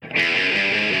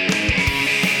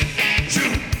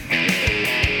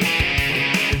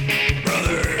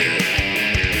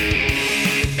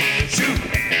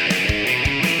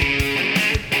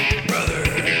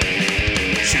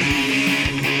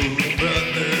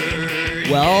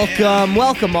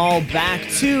Welcome all back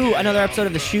to another episode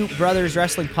of the Shoot Brothers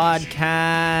Wrestling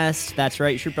Podcast. That's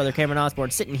right, Shoot Brother Cameron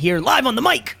Osborne sitting here live on the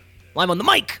mic. With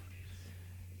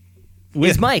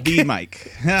Mike. the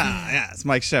Mike. Yeah, it's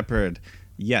Mike Shepard.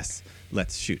 Yes,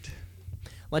 let's shoot.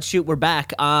 Let's shoot. We're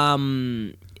back.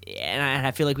 And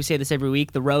I feel like we say this every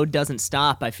week. The road doesn't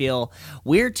stop. I feel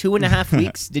we're 2.5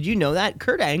 weeks. Did you know that?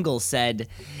 Kurt Angle said,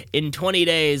 in 20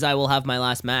 days, I will have my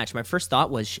last match. My first thought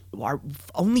was,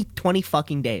 only 20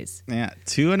 fucking days. Yeah,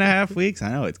 2.5 weeks. I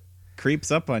know, it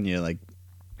creeps up on you. Like,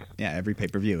 yeah, every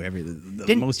pay-per-view.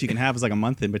 The most you can have is like a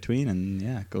month in between, and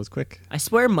yeah, it goes quick. I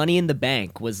swear Money in the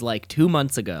Bank was like 2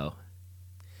 months ago.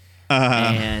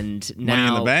 And now Money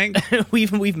in the Bank?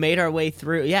 we've made our way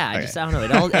through. Yeah, I don't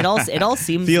know. It all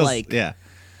seems Feels, like yeah.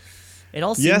 It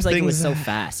all seems like it was so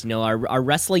fast. You know, our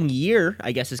wrestling year,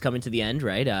 I guess, is coming to the end,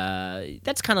 right?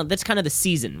 That's kind of the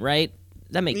season, right?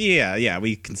 That makes yeah.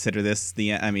 We consider this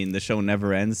the show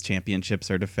never ends.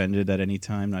 Championships are defended at any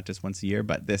time, not just once a year.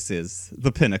 But this is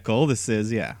the pinnacle. This is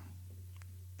the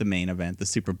main event, the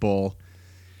Super Bowl.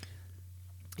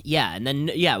 Yeah, and then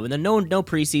no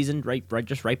preseason,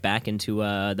 right back into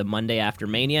the Monday after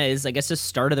Mania is, I guess, the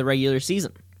start of the regular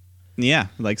season. Yeah,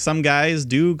 like some guys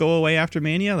do go away after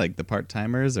Mania, like the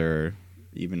part-timers or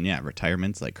even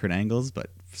retirements like Kurt Angle's, but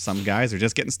some guys are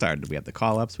just getting started. We have the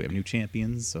call-ups, we have new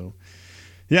champions, so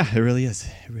yeah, it really is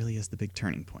the big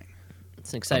turning point.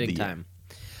 It's an exciting time.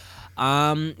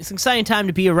 It's an exciting time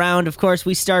to be around. Of course,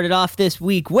 we started off this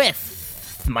week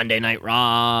with Monday Night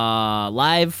Raw,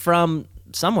 live from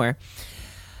somewhere.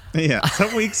 Yeah,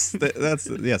 some weeks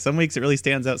some weeks it really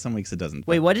stands out, some weeks it doesn't.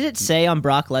 Wait, what did it say on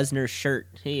Brock Lesnar's shirt?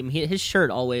 His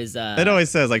shirt always it always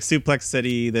says like Suplex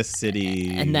City, this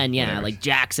city, and then like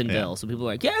Jacksonville. Yeah. So people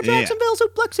are like, Jacksonville,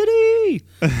 Suplex City.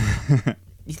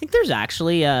 You think there's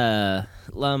actually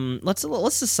let's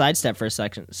just sidestep for a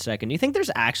second. You think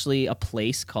there's actually a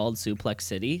place called Suplex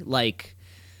City, like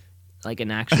an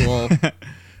actual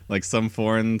like some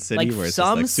foreign city, like where it's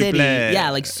some just like city,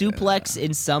 suplex. Like suplex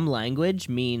in some language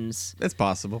means it's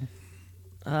possible.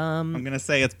 I'm gonna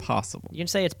say it's possible. You can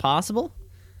say it's possible.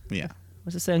 Yeah.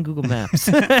 What's it say on Google Maps?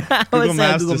 Google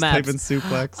Maps. Type in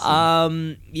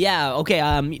suplex. Yeah. Okay.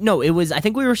 No, it was. I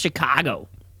think we were Chicago.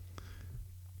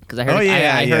 Because I heard.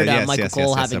 I heard Michael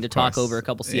Cole having to talk over a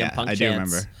couple CM Punk chants. I do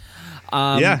remember.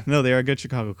 They're a good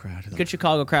Chicago crowd. Good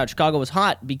Chicago crowd. Chicago was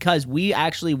hot because we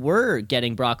actually were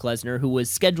getting Brock Lesnar, who was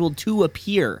scheduled to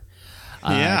appear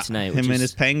tonight. Him and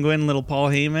his penguin, little Paul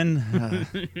Heyman,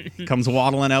 he comes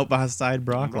waddling out beside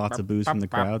Brock. Lots of boos from the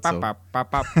crowd. So.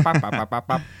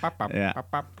 Yeah.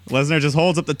 Lesnar just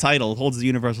holds up the title, holds the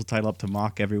Universal title up to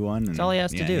mock everyone. That's all he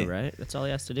has to do, right? That's all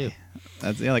he has to do.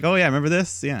 That's like, oh yeah, remember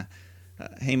this? Yeah.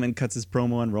 Heyman cuts his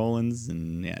promo on Rollins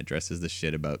and addresses the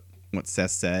shit about what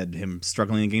Seth said, him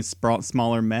struggling against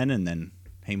smaller men, and then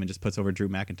Heyman just puts over Drew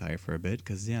McIntyre for a bit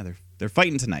because they're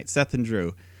fighting tonight, Seth and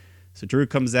Drew. So Drew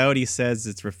comes out, he says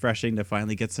it's refreshing to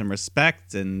finally get some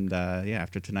respect, and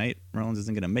after tonight, Rollins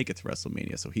isn't going to make it to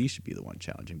WrestleMania, so he should be the one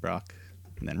challenging Brock.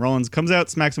 And then Rollins comes out,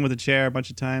 smacks him with a chair a bunch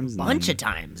of times.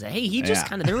 Hey, he just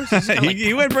kind of there was just kinda like,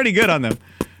 he went pretty good on them.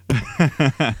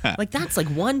 Like that's like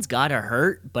one's gotta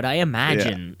hurt, but I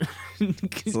imagine.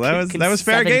 So that was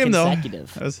fair game though.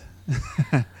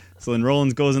 So then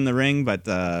Rollins goes in the ring, but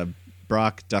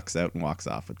Brock ducks out and walks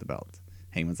off with the belt.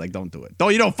 Heyman's like, "Don't do it.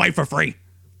 You don't fight for free."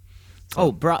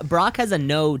 So, Brock has a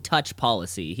no-touch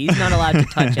policy. He's not allowed to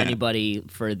touch anybody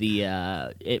for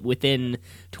the within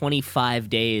 25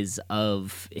 days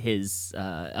of his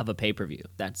of a pay-per-view.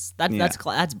 That's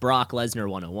Brock Lesnar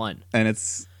 101. And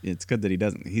it's good that he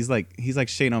doesn't. He's like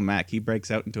Shane O'Mac. He breaks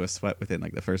out into a sweat within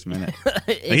like the first minute.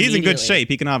 He's in good shape.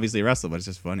 He can obviously wrestle, but it's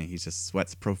just funny. He just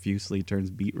sweats profusely, turns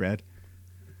beet red.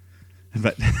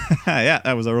 But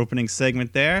that was our opening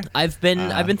segment there. I've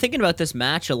been thinking about this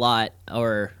match a lot.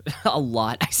 I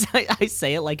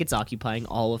say it like it's occupying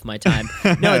all of my time.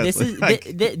 No, this is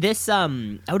this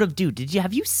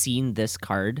have you seen this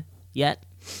card yet?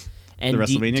 And the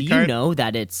WrestleMania do card? You know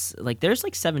that it's like there's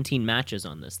like 17 matches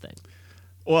on this thing.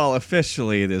 Well,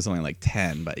 officially there's only like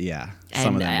 10, but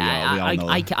some of them we all know.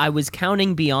 I was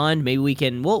counting beyond. Maybe we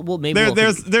can.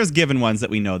 There's given ones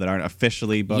that we know that aren't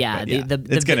officially booked. Yeah, but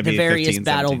it's going to be various 15,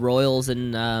 battle 17. royals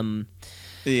and and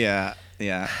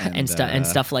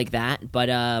stuff like that. But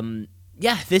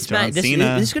this match this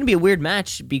is going to be a weird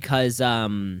match because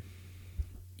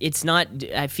it's not.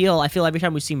 I feel every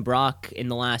time we've seen Brock in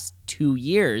the last 2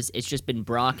 years, it's just been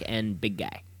Brock and Big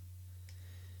Guy.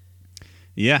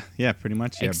 Yeah, pretty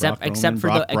much. Yeah, except for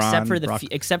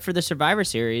the Survivor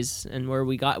Series, and where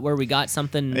we got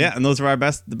something. Yeah, and those are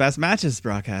the best matches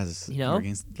Brock has.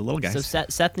 Against the little guys. So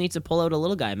Seth needs to pull out a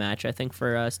little guy match, I think,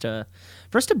 for us to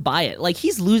buy it. Like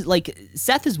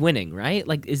Seth is winning, right?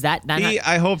 Like, is that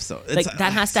I hope so.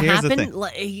 That has to happen.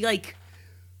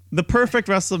 The perfect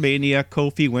WrestleMania: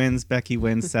 Kofi wins, Becky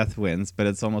wins, Seth wins, but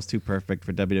it's almost too perfect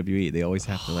for WWE. They always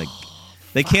have to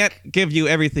they can't give you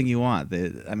everything you want.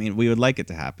 We would like it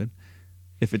to happen.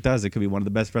 If it does, it could be one of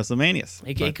the best WrestleManias.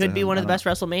 It could be one of the best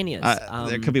WrestleManias.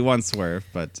 There could be one swerve,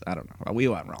 but I don't know. We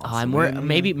want Rollins.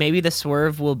 Maybe the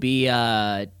swerve will be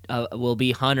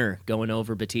Hunter going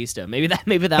over Batista. Maybe that'll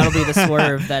be the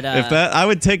swerve that. I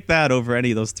would take that over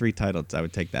any of those 3 titles. I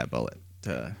would take that bullet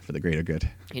for the greater good.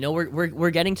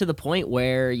 We're getting to the point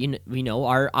where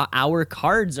our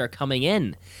cards are coming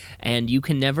in, and you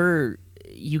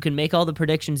can make all the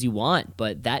predictions you want,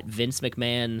 but that Vince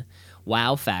McMahon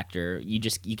wow factor, you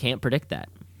can't predict that.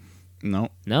 No.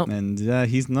 And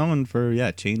he's known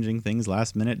for changing things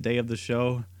last minute, day of the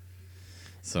show.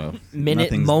 So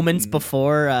moments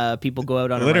before people go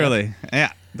out on literally. a rant.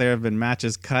 Yeah, there have been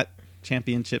matches cut,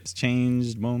 championships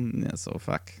changed. So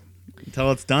fuck.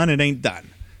 Until it's done, it ain't done.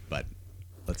 But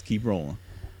let's keep rolling.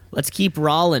 Let's keep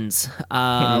Rollins.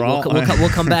 We'll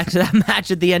come back to that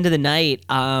match at the end of the night.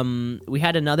 We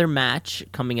had another match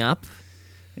coming up.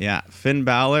 Yeah, Finn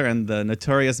Balor and the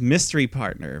Notorious Mystery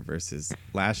Partner versus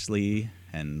Lashley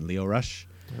and Lio Rush.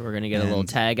 We're going to get a little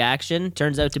tag action.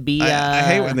 Turns out to be... I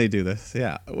hate when they do this,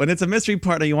 yeah. When it's a mystery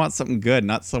partner, you want something good,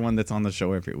 not someone that's on the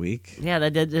show every week. Yeah,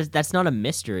 that's not a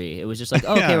mystery. It was just like,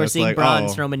 okay, we're seeing Braun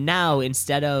Strowman now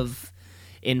instead of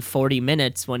in 40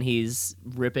 minutes when he's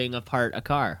ripping apart a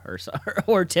car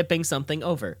or tipping something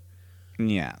over.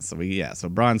 Yeah, so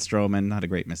Braun Strowman, not a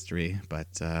great mystery,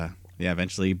 but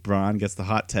eventually Braun gets the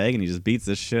hot tag and he just beats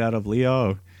the shit out of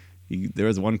Leo. There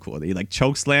was one cool. He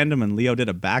chokeslammed him and Leo did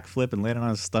a backflip and landed on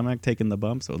his stomach, taking the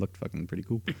bump. So it looked fucking pretty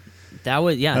cool. That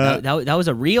was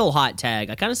a real hot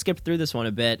tag. I kind of skipped through this one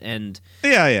a bit and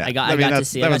I got to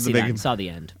see that. Saw the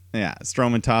end. Yeah,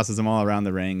 Strowman tosses him all around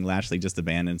the ring. Lashley just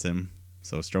abandons him.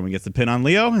 So Strowman gets the pin on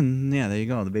Leo, and there you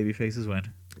go. The baby faces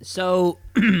win. So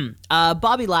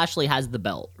Bobby Lashley has the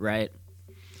belt, right?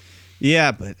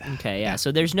 Yeah, but okay, yeah.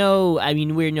 So there's no. I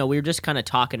mean, we're just kind of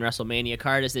talking WrestleMania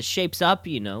card as this shapes up,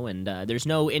 and there's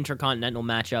no Intercontinental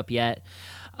matchup yet.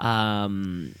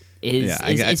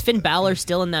 Is Finn Balor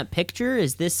still in that picture?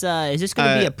 Is this going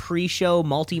to be a pre-show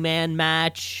multi-man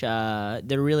match? They're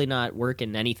really not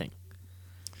working anything.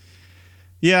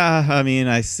 Yeah, I mean,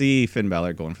 I see Finn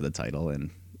Balor going for the title, and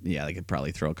they could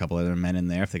probably throw a couple other men in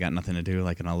there if they got nothing to do,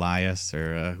 like an Elias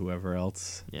or whoever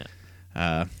else.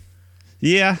 Yeah.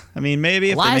 Yeah, I mean,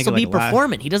 maybe Elias if they will be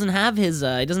performant. He doesn't have his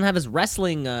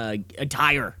wrestling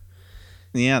attire.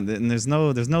 Yeah, and there's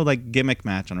no gimmick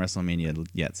match on WrestleMania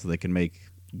yet, so they can make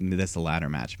this a ladder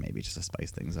match maybe just to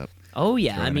spice things up. Oh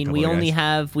yeah, I mean we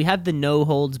have the no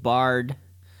holds barred.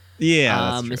 Yeah,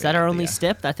 that's true. Is that our only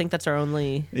stip? I think that's our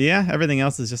only. Yeah, everything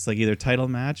else is just either title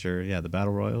match or the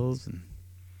battle royals.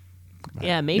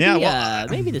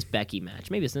 Maybe this Becky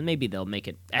match. Maybe they'll make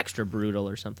it extra brutal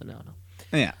or something. I don't know.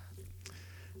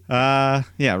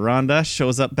 Yeah. Ronda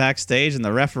shows up backstage, and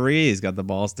the referee's got the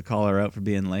balls to call her out for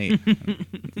being late.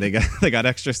 they got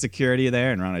extra security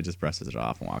there, and Ronda just brushes it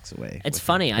off and walks away. It's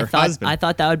funny. I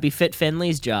thought that would be Fit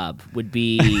Finley's job. Would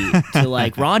be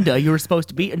to Ronda, you were supposed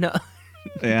to be no.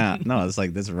 Yeah, no, it's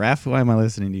like this ref. Why am I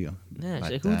listening to you?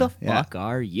 Yeah, who the fuck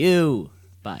are you,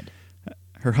 bud?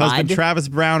 Her husband Travis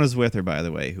Brown is with her, by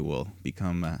the way, who will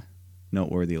become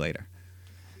noteworthy later.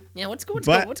 Yeah, what's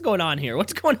going on here?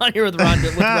 What's going on here with Ronda?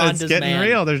 With Ronda's it's getting man?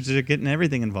 real. They're just getting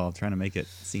everything involved, trying to make it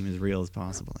seem as real as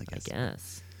possible, I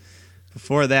guess.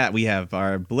 Before that, we have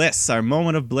our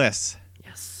moment of bliss.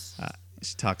 Yes.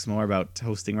 She talks more about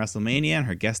hosting WrestleMania, and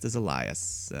her guest is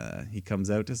Elias. He comes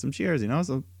out to some cheers,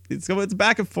 so it's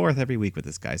back and forth every week with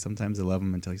this guy. Sometimes I love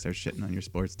him until he starts shitting on your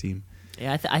sports team.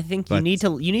 Yeah, I think you need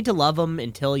to love him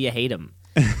until you hate him.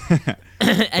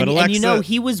 and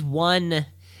he was one.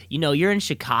 You're in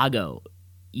Chicago.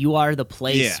 You are the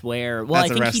place where. Well,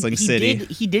 that's I think a wrestling city.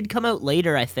 He did come out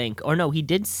later, I think, or no, he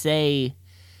did say.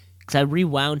 Because I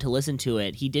rewound to listen to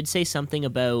it. He did say something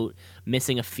about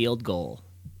missing a field goal.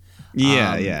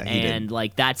 Yeah, and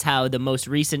that's how the most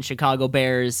recent Chicago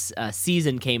Bears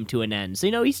season came to an end.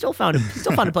 So he still found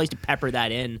a place to pepper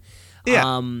that in.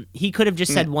 Yeah. He could have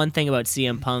just said one thing about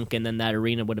CM Punk, and then that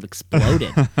arena would have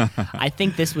exploded. I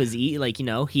think this was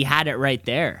he had it right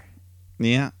there.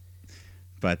 Yeah.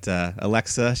 But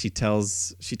Alexa, she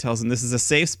tells him this is a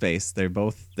safe space. They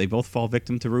both fall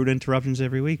victim to rude interruptions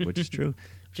every week, which is true.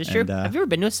 Which is true. Have you ever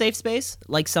been to a safe space?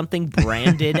 Like something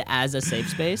branded as a safe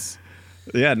space?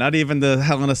 Yeah, not even the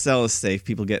Hell in a Cell is safe.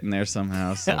 People get in there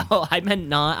somehow. So. Oh, I meant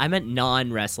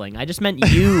non-wrestling. I just meant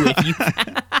you. If you.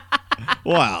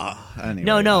 Well,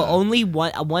 anyway. No. Only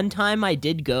one time I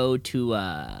did go to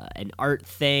an art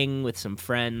thing with some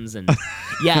friends, and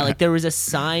yeah, like there was a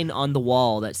sign on the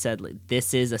wall that said, like,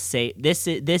 "This is a safe. This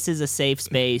is a safe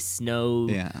space. No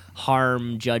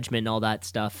harm, judgment, all that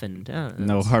stuff." And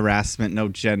no harassment, no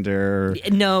gender.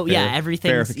 No,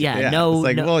 everything's no. It's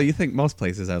like, no. Well, you think most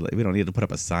places are like, we don't need to put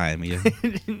up a sign.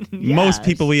 Most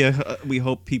people we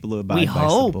hope people abide by. We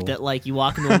hope that like you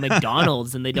walk into a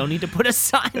McDonald's and they don't need to put a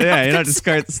sign. Yeah, you know, just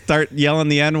start yelling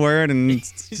the N-word and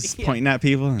just pointing at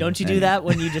people. Don't you do that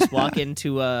when you just walk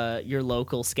into your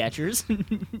local Skechers?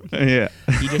 Yeah.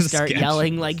 You just start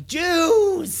yelling like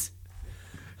Jews.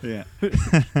 Yeah.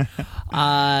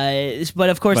 But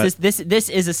of course, this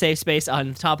is a safe space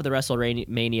on top of the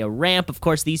WrestleMania ramp. Of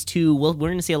course, these two we're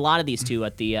going to see a lot of these two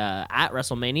at the at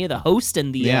WrestleMania. The host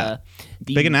and the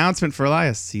big announcement for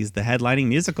Elias. He's the headlining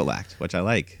musical act, which I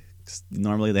like.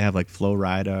 Normally they have like Flo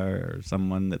Rida or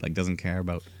someone that like doesn't care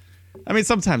about. I mean,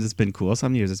 sometimes it's been cool.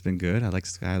 Some years it's been good. I like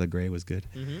Skylar Grey was good.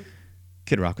 Mm-hmm.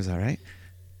 Kid Rock was all right.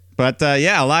 But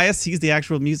Elias, he's the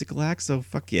actual musical act. So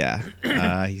fuck yeah.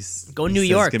 He's go to New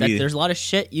York. There's a lot of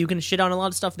shit. You can shit on a lot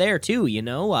of stuff there too. You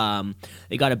know,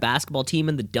 they got a basketball team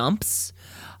in the dumps.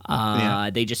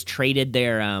 They just traded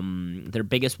their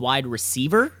biggest wide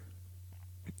receiver.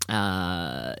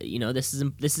 You know, this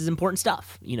is important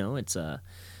stuff. You know, it's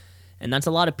and that's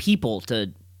a lot of people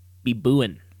to be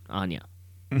booing on you.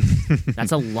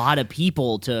 That's a lot of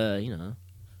people to, you know,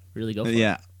 really go for.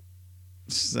 Yeah.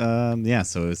 So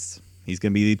he's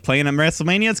going to be playing at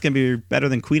WrestleMania. It's going to be better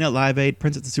than Queen at Live Aid,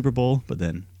 Prince at the Super Bowl, but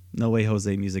then No Way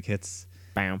Jose music hits.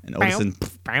 And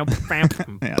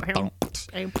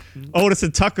Otis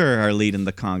and Tucker are leading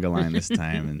the conga line this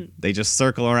time, and they just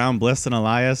circle around Bliss and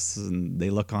Elias, and they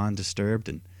look on disturbed,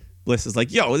 and Bliss is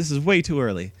like, yo, this is way too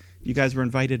early. You guys were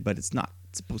invited, but it's not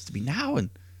supposed to be now. And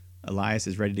Elias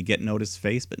is ready to get in Otis'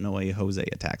 face, but No Way Jose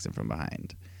attacks him from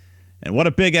behind. And what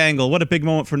a big angle. What a big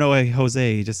moment for No Way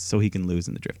Jose, just so he can lose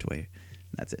in the driftway. And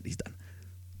that's it. He's done.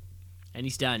 And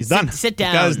he's done. He's done. Sit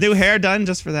down. He got his new hair done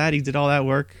just for that. He did all that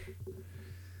work.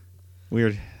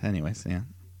 Weird. Anyways, yeah.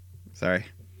 Sorry.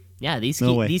 Yeah, these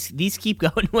keep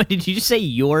going. What did you just say?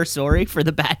 You're sorry for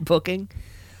the bad booking?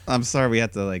 I'm sorry we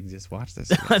had to like just watch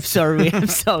this. I'm sorry. I'm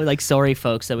so like sorry,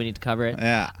 folks, that we need to cover it.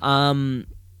 Yeah.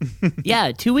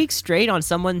 Yeah, 2 weeks straight on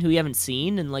someone who you haven't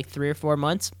seen in like 3 or 4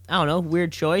 months. I don't know,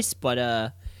 weird choice, but yeah,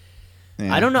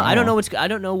 I don't know. I don't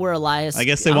know where Elias. I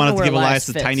guess they wanted to give Elias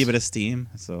a tiny bit of steam.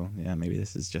 So yeah, maybe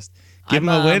this is just give him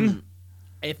a win.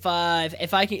 If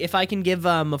I can give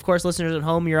of course listeners at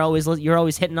home, you're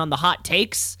always hitting on the hot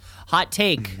takes. Hot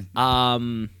take.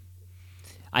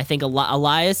 I think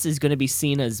Elias is going to be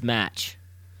Cena's match.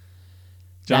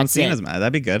 John Cena's match.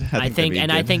 That'd be good. I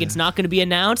think it's not going to be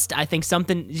announced. I think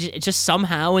something just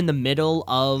somehow in the middle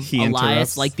of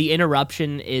Elias, like the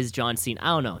interruption is John Cena. I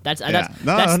don't know. That's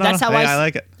how I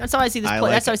like it. That's how I see this.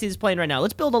 That's how I see this playing right now.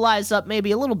 Let's build Elias up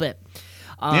maybe a little bit.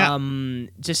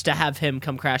 Just to have him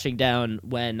come crashing down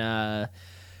when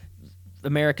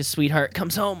America's sweetheart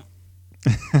comes home.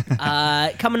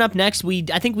 Coming up next,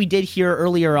 I think we did hear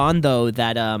earlier on though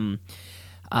that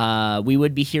we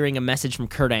would be hearing a message from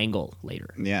Kurt Angle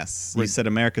later. Yes, you said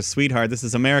America's sweetheart. This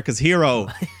is America's hero.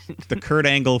 The Kurt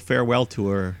Angle farewell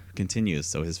tour continues.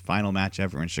 So his final match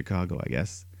ever in Chicago, I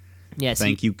guess. Yes.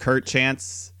 Thank you, Kurt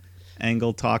Chance.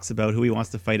 Angle talks about who he wants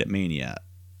to fight at Mania.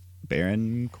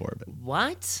 Baron Corbin.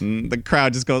 What? The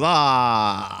crowd just goes,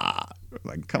 ah,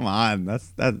 like, come on,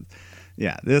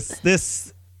 yeah. This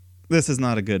is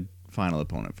not a good final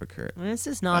opponent for Kurt. This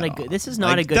is not a good. This is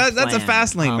not a good. That's a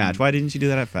Fastlane match. Why didn't you do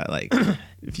that at like?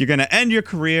 If you're gonna end your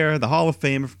career, the Hall of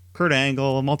Famer, Kurt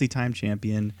Angle, a multi-time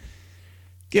champion.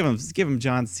 Give him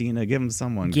John Cena. Give him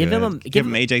someone. Give him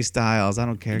AJ Styles. I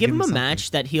don't care. Give him a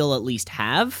match that he'll at least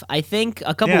have. I think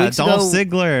a couple weeks ago, Dolph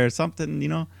Ziggler or something. You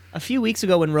know. A few weeks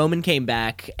ago when Roman came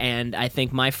back, and I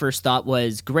think my first thought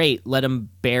was, great, let him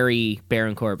bury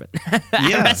Baron Corbin.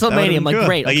 WrestleMania, I'm like,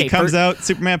 great. Like, okay, he comes out,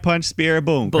 Superman punch, spear,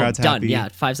 boom, crowd's done. happy. Yeah,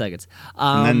 5 seconds.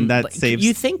 And then that saves...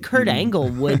 You think Kurt Angle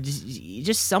would,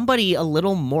 just somebody a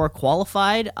little more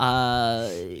qualified?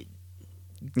 Yeah,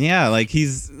 like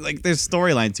there's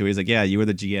storyline to it. He's like, yeah, you were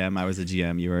the GM, I was the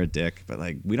GM, you were a dick, but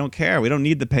like, we don't care. We don't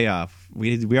need the payoff.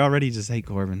 We already just hate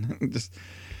Corbin.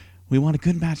 We want a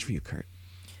good match for you, Kurt.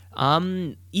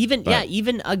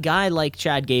 Even a guy like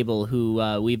Chad Gable,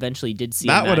 who we eventually did see.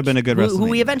 That would have been a good WrestleMania. Who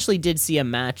we eventually did see a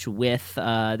match with.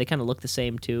 They kind of look the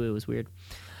same too. It was weird.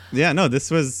 Yeah, no,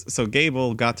 so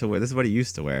Gable got to wear. This is what he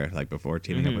used to wear, like before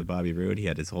teaming up with Bobby Roode. He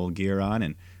had his whole gear on,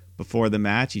 and before the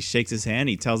match, he shakes his hand.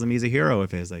 He tells him he's a hero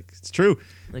of his. Like, it's true.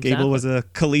 Exactly. Gable was a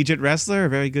collegiate wrestler, a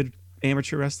very good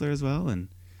amateur wrestler as well, and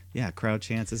yeah, crowd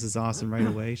chants, "This is awesome!" right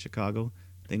away. Chicago,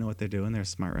 they know what they're doing. They're a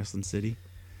smart wrestling city.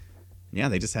 Yeah,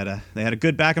 they just had a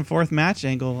good back and forth match.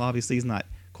 Angle obviously is not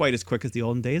quite as quick as the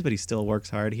olden days, but he still works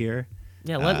hard here.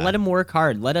 Yeah, let him work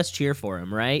hard. Let us cheer for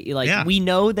him, right? We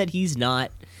know that he's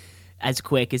not as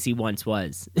quick as he once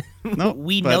was. No,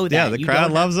 we know that. Yeah, the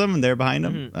crowd loves him, and they're behind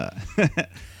him.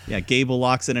 Yeah, Gable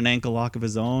locks in an ankle lock of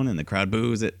his own, and the crowd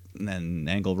boos it, and then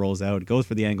Angle rolls out, goes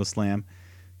for the angle slam.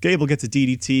 Gable gets a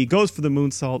DDT, goes for the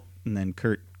moonsault, and then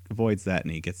Kurt avoids that,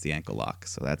 and he gets the ankle lock.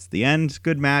 So that's the end.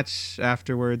 Good match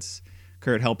afterwards.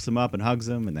 Kurt helps him up and hugs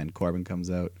him, and then Corbin comes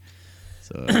out.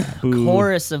 So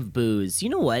chorus of boos. You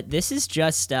know what? This is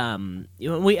just I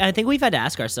think we've had to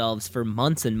ask ourselves for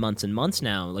months and months and months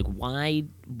now, like why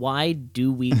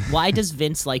does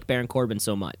Vince like Baron Corbin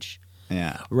so much?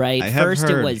 Yeah. Right. First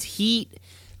it was heat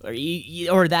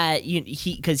or that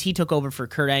because he took over for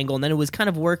Kurt Angle, and then it was kind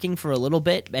of working for a little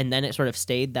bit, and then it sort of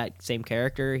stayed that same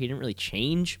character. He didn't really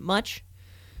change much.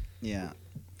 Yeah.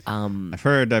 I've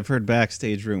heard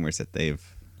backstage rumors that they've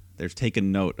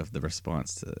taken note of the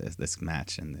response to this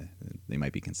match, and they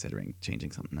might be considering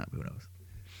changing something up. Who knows?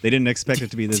 They didn't expect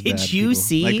it to be this bad. Did you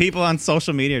see? Like, people on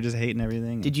social media are just hating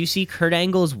everything. Did you see Kurt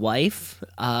Angle's wife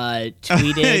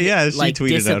tweeted? Yeah, she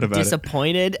tweeted out about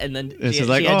disappointed, and then she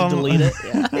had to delete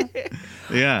it.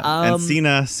 Yeah, and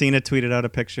Cena tweeted out a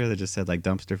picture that just said like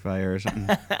dumpster fire or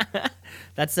something.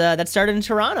 That started in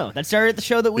Toronto. That started at the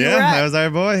show that we were at. Yeah, that was our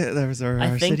boy. That was our.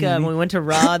 I think when we went to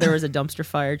Raw, there was a dumpster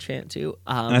fire chant too.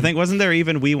 And I think wasn't there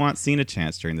even "We Want Cena"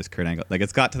 chants during this Kurt Angle? Like,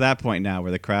 it's got to that point now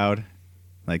where the crowd,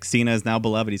 like, Cena is now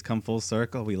beloved. He's come full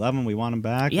circle. We love him. We want him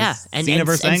back. Yeah, Cena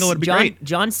versus Angle would be great.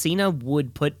 John Cena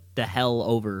would put the hell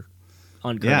over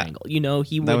on Kurt Angle. You know,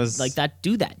 he would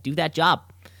do that job.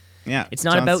 Yeah, it's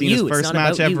not about you. His first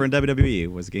match ever in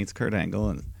WWE was against Kurt Angle,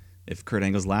 and if Kurt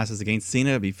Angle's last is against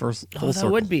Cena, it'd be full circle. That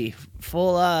would be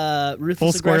full ruthless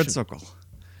full squared aggression. circle.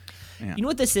 Yeah. You know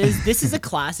what this is? This is a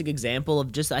classic example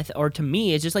of just, or to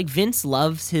me, it's just like Vince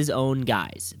loves his own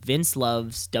guys. Vince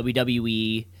loves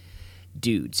WWE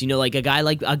dudes. You know, like a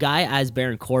guy as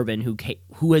Baron Corbin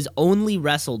who has only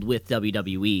wrestled with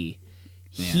WWE.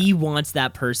 Yeah. He wants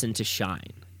that person to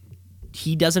shine.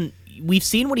 He doesn't. We've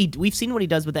seen what he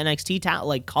does with NXT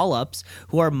like call-ups,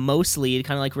 who are mostly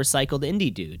kind of like recycled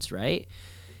indie dudes, right?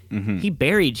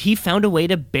 Mm-hmm. He found a way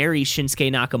to bury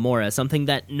Shinsuke Nakamura, something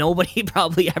that nobody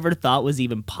probably ever thought was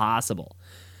even possible.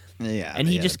 Yeah, and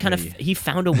he just kind of he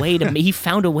found a way to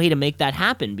make that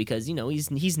happen, because you know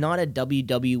he's not a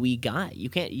WWE guy.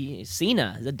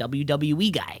 Cena is a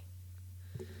WWE guy.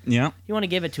 Yeah, you want to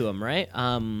give it to him, right?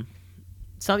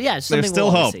 So yeah, there's still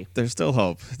hope. There's still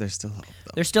hope. Though.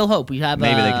 There's still hope. We have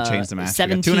maybe they can change the match.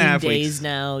 17 2.5 days weeks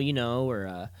now, you know,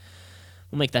 or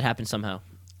we'll make that happen somehow.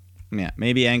 Yeah,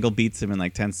 maybe Angle beats him in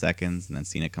like 10 seconds, and then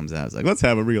Cena comes out. It's like, let's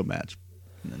have a real match.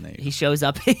 And then he shows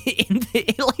up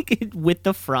with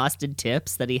the frosted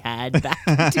tips that he had back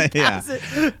in 2000. Yeah,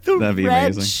 that'd be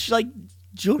amazing.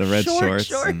 The red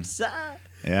shorts.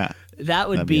 Yeah. That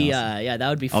would be awesome. That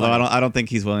would be fun. Although I don't think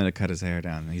he's willing to cut his hair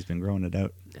down. He's been growing it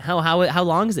out. How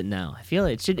long is it now? I feel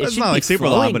it should not be like super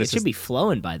flowing. long, but it should be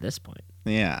flowing by this point.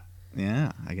 Yeah.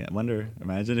 I wonder.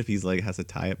 Imagine if he's like has to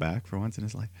tie it back for once in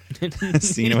his life.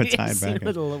 Cena would tie it back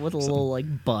with a little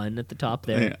like bun at the top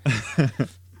there.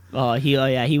 Yeah.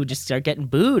 He would just start getting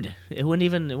booed. It wouldn't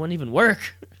even work.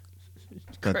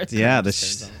 But yeah, the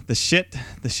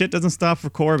shit doesn't stop for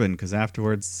Corbin, because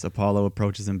afterwards Apollo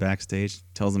approaches him backstage,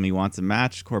 tells him he wants a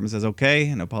match. Corbin says okay,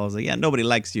 and Apollo's like, yeah, nobody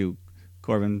likes you.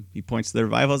 Corbin, he points to the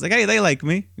Revival. He's like, hey, they like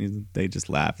me. They just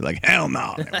laugh. They're like, hell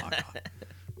no. They walk off.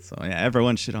 So yeah,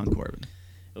 everyone shit on Corbin.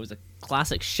 It was a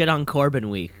classic shit on Corbin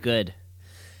week. Good.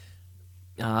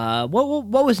 What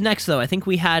was next though? I think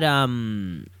we had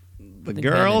the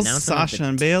girls, Sasha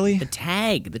and Bailey. The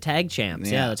tag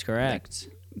champs. Yeah, that's correct.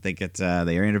 They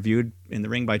are interviewed in the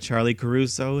ring by Charlie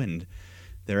Caruso, and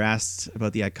they're asked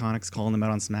about the Iconics calling them out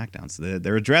on SmackDown. So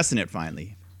they're addressing it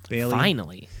finally. Bailey.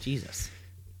 Finally, Jesus.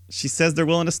 She says they're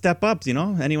willing to step up. You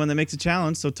know, anyone that makes a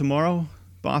challenge. So tomorrow,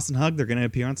 Boston Hug, they're going to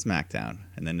appear on SmackDown,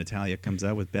 and then Natalya comes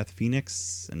out with Beth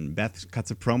Phoenix, and Beth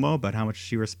cuts a promo about how much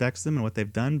she respects them and what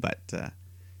they've done. But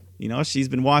you know, she's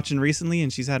been watching recently,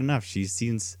 and she's had enough. She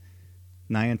sees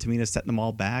Nia and Tamina setting them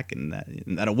all back, and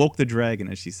that awoke the dragon,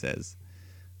 as she says.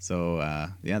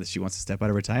 So she wants to step out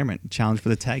of retirement and challenge for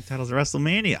the tag titles at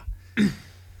WrestleMania.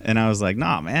 And I was like,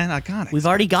 nah, man, Iconics. We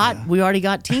already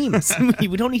got teams.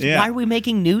 We don't need. Why are we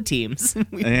making new teams?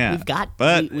 we already got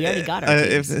our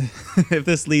teams. If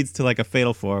this leads to like a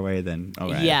fatal 4-way, then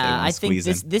I think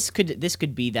this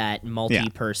could be that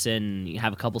multi-person. You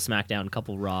have a couple SmackDown, a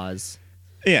couple Raws.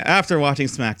 Yeah, after watching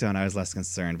SmackDown, I was less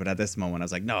concerned, but at this moment, I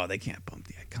was like, no, they can't bump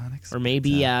the Iconics. Or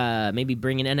maybe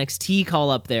bring an NXT call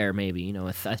up there. Maybe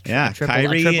a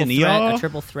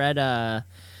triple threat.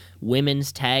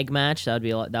 Women's tag match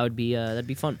that'd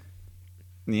be fun.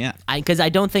 Yeah, because I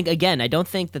don't think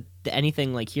that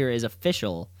anything like here is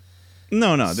official.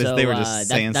 No, they were just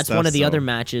saying that's stuff, one of the other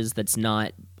matches that's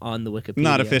not on the Wikipedia.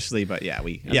 Not officially, but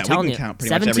we can count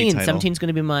pretty much every title. 17's going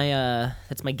to be my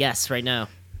that's my guess right now.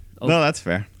 Oh. No, that's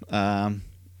fair.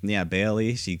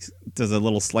 Bailey, she does a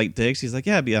little slight dig. She's like,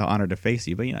 it'd be an honor to face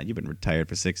you, but you've been retired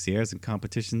for 6 years and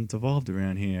competition's evolved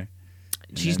around here.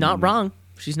 She's not wrong.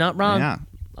 Yeah.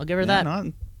 I'll give her that.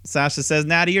 No. Sasha says,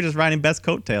 Natty, you're just riding best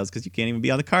coattails because you can't even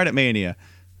be on the card at Mania.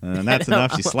 And that's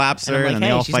enough. She slaps her, and then they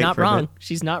all fight for her.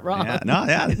 She's not wrong.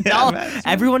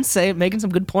 Everyone's making some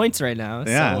good points right now.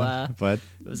 Yeah,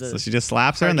 so she just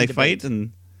slaps her, and they fight,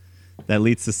 and that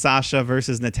leads to Sasha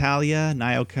versus Natalya.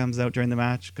 Nia comes out during the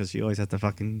match because she always has to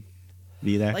fucking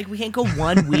be there. Like, we can't go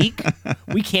 1 week.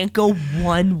 We can't go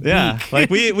 1 week. Yeah, like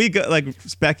we got like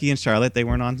Becky and Charlotte. They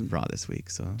weren't on Raw this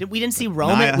week, so we didn't see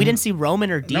Roman. Nia. We didn't see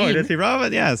Roman or Dean. No, we didn't see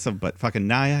Roman. Yeah, but fucking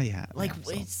Nia. Yeah. Like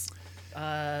it's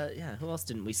who else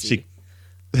didn't we see?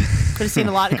 Could have seen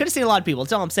a lot. Could have seen a lot of people.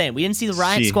 That's all I'm saying. We didn't see the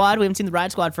Riot Squad. We haven't seen the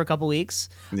Riot Squad for a couple weeks.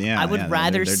 Yeah, I would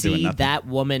rather see that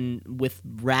woman with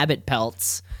rabbit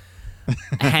pelts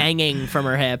hanging from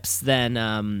her hips than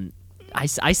I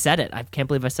said it. I can't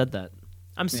believe I said that.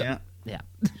 I'm so yeah.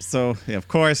 So of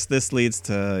course this leads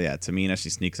to Tamina. She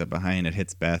sneaks up behind it,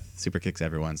 hits Beth, super kicks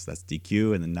everyone. So that's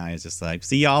DQ, and then Nia's just like,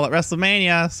 see y'all at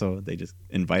WrestleMania. So they just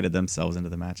invited themselves into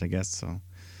the match, I guess. So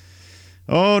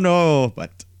oh no,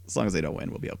 but as long as they don't win,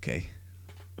 we'll be okay.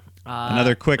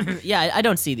 Another quick. Yeah, I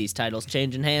don't see these titles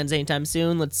changing hands anytime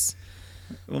soon.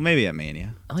 Well, maybe at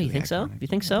Mania. Oh, you think so? You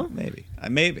think so? Maybe.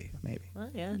 Maybe. Well,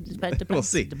 yeah, depends. We'll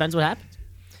see. Depends what happens.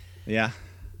 Yeah.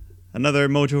 Another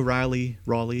Mojo Rawley.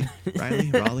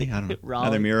 I don't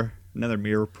know. Another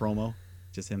mirror promo.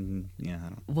 Just him. Yeah, I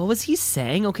don't know. What was he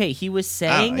saying? Okay, he was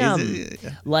saying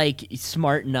like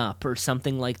smarten up or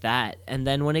something like that. And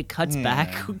then when it cuts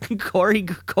back,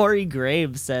 Corey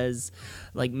Graves says,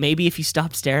 like, maybe if you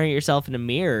stop staring at yourself in a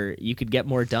mirror, you could get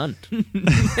more done.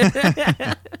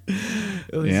 It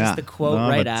was just the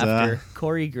quote after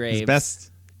Corey Graves.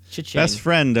 Best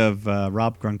friend of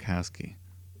Rob Gronkowski.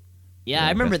 Yeah, I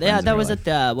remember that. That was at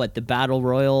the Battle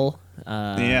Royal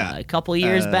a couple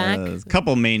years back. A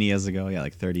couple Manias ago,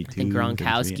 like 32. I think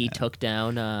Gronkowski took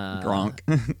down Gronk.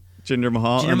 Jinder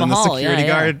Mahal. And then the security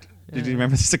guard. Did you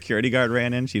remember the security guard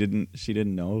ran in? She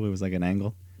didn't know it was like an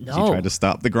angle. No. She tried to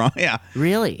stop the Gronk. Yeah.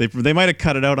 Really? They might have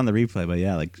cut it out on the replay, but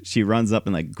yeah, like she runs up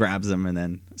and like grabs him, and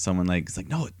then someone is like,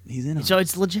 no, he's in him. So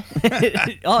it's legit.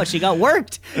 Oh, she got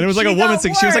worked. And it was like a woman.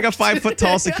 She was like a 5 foot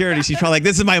tall security. She's probably like,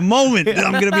 this is my moment.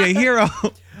 I'm gonna be a hero.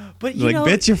 But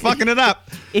bitch, you're fucking it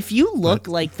up. If you look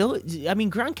like those, I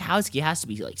mean, Gronkowski has to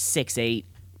be like 6'8",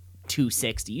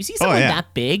 260. You see someone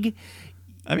that big.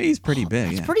 I mean, he's pretty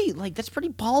big. That's pretty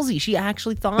ballsy. She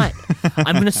actually thought,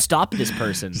 I'm gonna stop this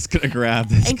person. Just gonna grab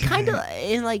this. And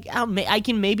I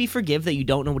can maybe forgive that you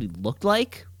don't know what he looked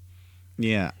like.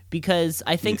 Yeah. Because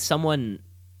I think someone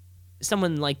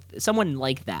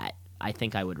like that, I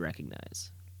think I would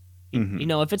recognize.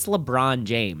 Mm-hmm. If it's LeBron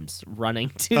James running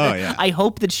to I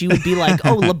hope that she would be like,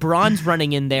 oh, LeBron's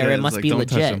running in there. It must be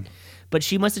legit. But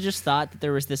she must have just thought that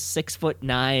there was this 6'9",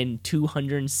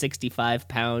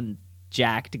 265-pound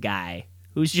jacked guy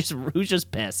who's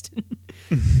just pissed.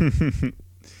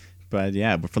 But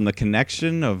from the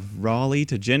connection of Rawley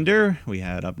to Jinder, we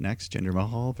had up next Jinder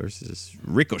Mahal versus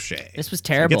Ricochet. This was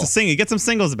terrible. He gets some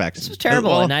singles back. This was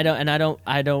terrible, and I don't.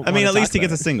 I mean, at least he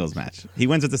gets a singles match. He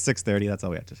wins at the 6:30. That's all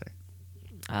we have to say.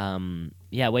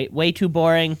 Way too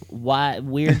boring.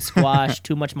 Weird squash.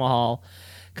 Too much Mahal.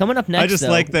 Coming up next, I just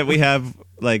like that we have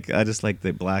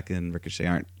that Black and Ricochet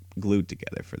aren't glued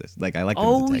together for this. Like, I like.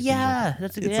 Oh yeah,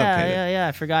 that's a, yeah.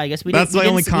 I forgot. I guess we. That's my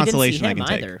only consolation I can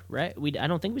take. Either, right? I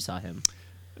don't think we saw him.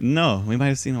 No, we might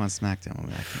have seen him on SmackDown.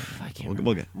 I can't.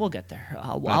 We'll get there.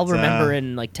 I'll remember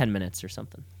in like 10 minutes or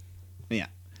something. Yeah.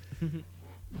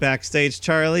 Backstage,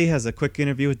 Charlie has a quick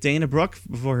interview with Dana Brooke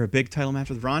before her big title match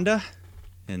with Ronda,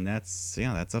 and that's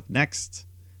up next.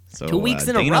 So 2 weeks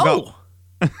in a row.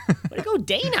 Way to go,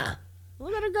 Dana.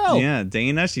 Look at her go. Yeah,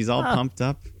 Dana, she's all pumped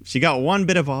up. She got one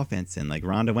bit of offense in. Like,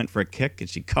 Ronda went for a kick, and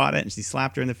she caught it, and she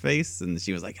slapped her in the face, and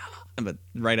she was like, but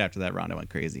right after that, Ronda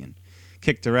went crazy and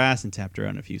kicked her ass and tapped her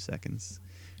out in a few seconds.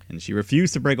 And she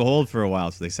refused to break a hold for a while,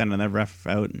 so they sent another ref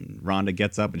out, and Ronda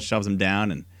gets up and shoves him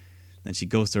down, and then she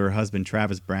goes to her husband,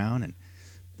 Travis Brown, and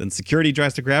then security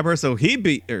tries to grab her, so he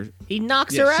beat her. He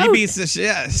knocks her out.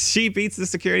 She beats the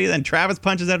security, then Travis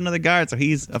punches out another guard, so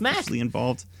he's officially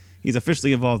involved. He's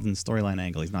officially involved in the storyline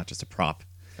angle. He's not just a prop.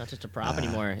 Not just a prop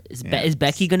anymore. Is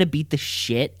Becky going to beat the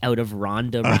shit out of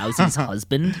Ronda Rousey's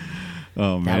husband?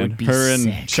 Oh, man. That would be her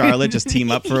sick. and Charlotte just team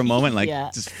up for a moment. Like,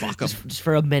 just fuck him. Just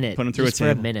for a minute. Put him through just a for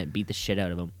table. a minute. Beat the shit out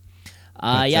of him.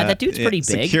 That dude's pretty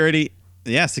big.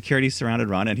 Security surrounded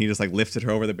Ronda, and he just, like, lifted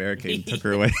her over the barricade and took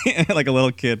her away like a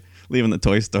little kid leaving the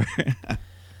toy store.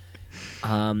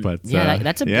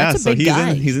 That's a big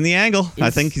guy. He's in the angle.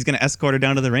 I think he's going to escort her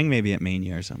down to the ring maybe at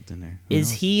Mania or something there.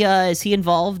 Is he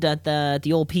involved at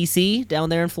the old PC down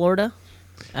there in Florida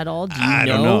at all? Do you know?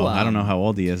 Don't know. I don't know how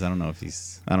old he is. I don't know if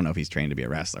he's trained to be a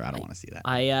wrestler. I don't want to see that.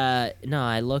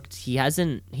 I looked. He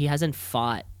hasn't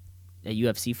fought a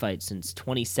UFC fight since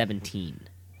 2017.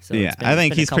 So yeah, I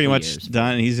think he's pretty much years.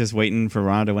 done. He's just waiting for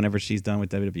Ronda whenever she's done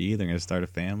with WWE. They're going to start a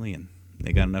family, and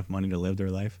they got enough money to live their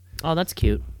life. Oh, that's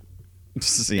cute.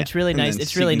 Yeah. It's really nice.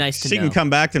 It's really nice to know. She can come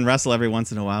back and wrestle every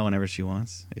once in a while whenever she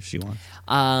wants, if she wants.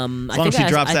 I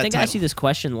think I asked you this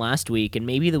question last week and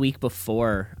maybe the week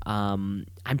before. Why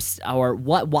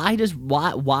does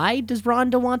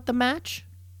Ronda want the match?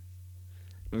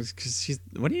 Because she's.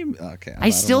 What do you? Okay. I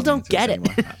still don't get it.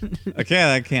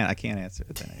 Okay, I can't answer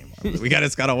it then anymore. We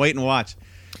just gotta wait and watch.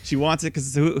 She wants it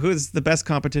because who's the best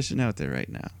competition out there right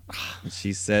now?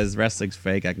 She says wrestling's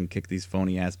fake. I can kick these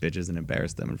phony ass bitches and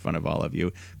embarrass them in front of all of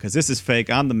you because this is fake.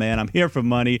 I'm the man. I'm here for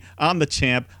money. I'm the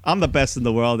champ. I'm the best in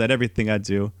the world at everything I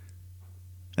do,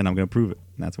 and I'm gonna prove it.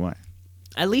 And that's why.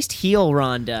 At least heel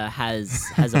Ronda has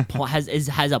a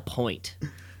point.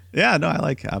 Yeah, no, I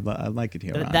like it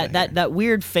here. That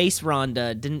weird face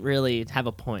Ronda didn't really have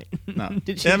a point. No,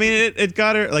 I mean it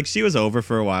got her like she was over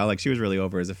for a while. Like she was really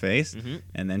over as a face,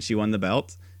 and then she won the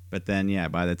belt. But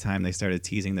then by the time they started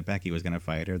teasing that Becky was going to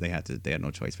fight her, they had no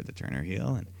choice but to turn her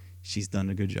heel, and she's done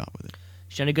a good job with it.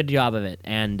 She's done a good job of it,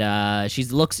 and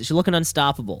she's looking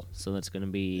unstoppable. So that's going to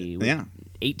be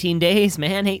 18 days,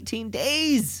 man, 18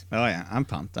 days. Oh yeah, I'm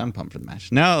pumped. I'm pumped for the match.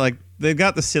 Now, like they've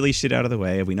got the silly shit out of the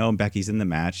way. We know Becky's in the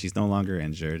match. She's no longer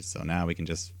injured, so now we can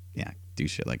just do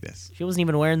shit like this. She wasn't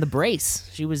even wearing the brace.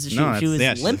 She was limping.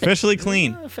 She's officially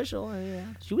clean.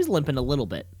 She was limping a little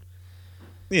bit.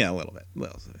 Yeah, a little bit.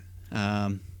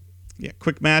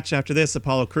 Quick match after this: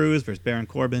 Apollo Crews versus Baron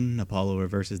Corbin. Apollo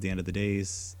reverses the end of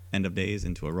days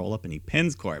into a roll up, and he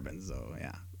pins Corbin. So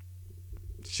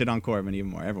shit on Corbin even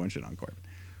more. Everyone shit on Corbin.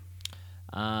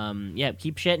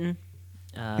 Keep shitting.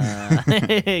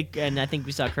 And I think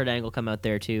we saw Kurt Angle come out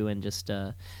there too and just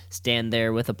stand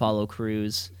there with Apollo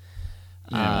Crews.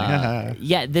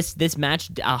 This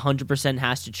match 100%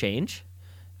 has to change.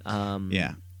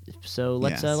 So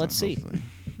let's see.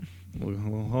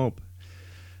 We'll hope.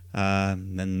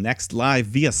 Then next live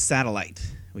via satellite,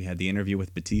 we had the interview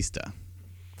with Batista.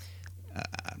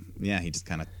 He just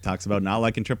kind of talks about not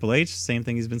liking Triple H. Same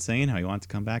thing he's been saying, how he wants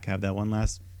to come back, have that one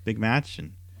last big match,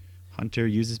 and Hunter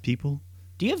uses people.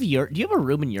 Do you have a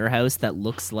room in your house that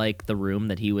looks like the room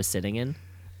that he was sitting in?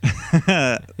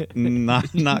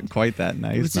 not quite that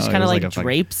nice. It was just kind of like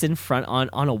drapes in front on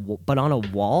a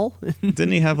wall.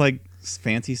 Didn't he have like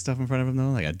fancy stuff in front of him though,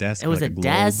 like a desk? It was like a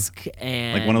desk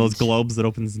and like one of those globes that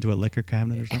opens into a liquor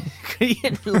cabinet or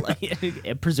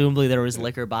something. Presumably there was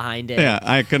liquor behind it. Yeah,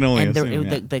 I can only assume.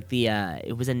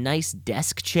 It was a nice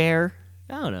desk chair.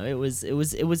 I don't know. It was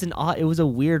a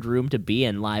weird room to be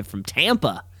in live from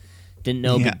Tampa. Didn't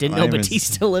know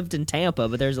Batista lived in Tampa,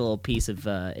 but there's a little piece of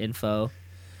info.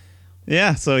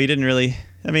 Yeah, so he didn't really.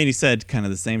 I mean, he said kind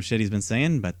of the same shit he's been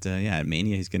saying, but at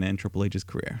Mania he's going to end Triple H's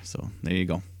career. So there you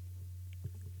go.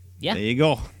 Yeah, there you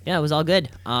go. Yeah, it was all good.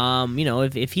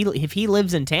 If he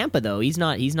lives in Tampa though, he's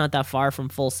not that far from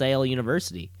Full Sail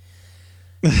University.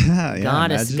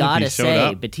 Gotta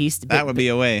say, Batista. That would be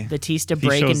a way. Batista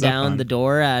breaking down the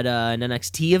door at an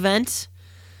NXT event.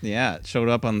 Yeah, showed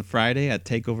up on the Friday at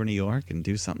TakeOver New York and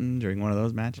do something during one of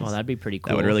those matches. Oh, that'd be pretty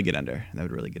cool. That would really get under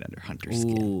Hunter's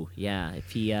skin. Ooh, yeah. If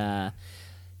he, oh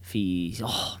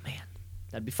man,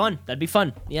 that'd be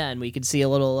fun. Yeah, and we could see a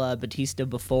little Batista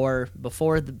before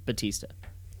the Batista.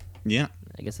 Yeah,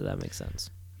 I guess that makes sense.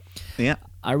 Yeah.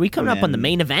 Are we coming up on the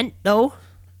main event though?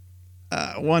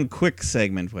 One quick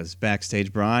segment was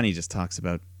backstage. Braun. He just talks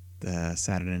about the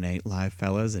Saturday Night Live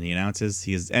fellas, and he announces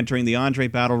he is entering the Andre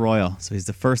Battle Royal. So he's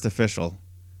the first official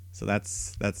So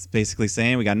that's basically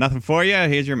saying we got nothing for you.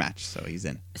 Here's your match. So he's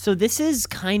in. So this is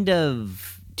kind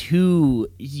of 2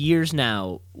 years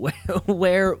now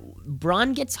where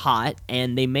Braun gets hot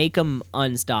and they make him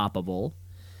unstoppable.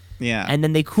 Yeah. And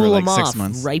then they cool him 6 off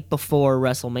months. right before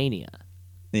WrestleMania.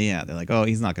 Yeah, they're like, oh,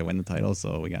 he's not going to win the title,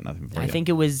 so we got nothing for you. I think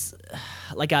it was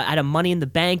like at a Money in the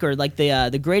Bank or like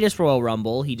the Greatest Royal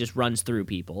Rumble, he just runs through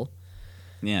people.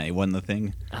 Yeah, he won the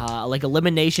thing. Like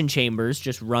Elimination Chambers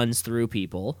just runs through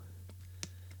people.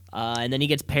 And then he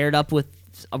gets paired up with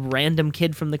a random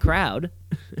kid from the crowd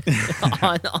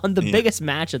on the biggest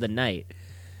match of the night.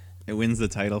 It wins the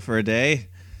title for a day.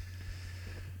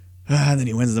 And then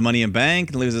he wins the Money in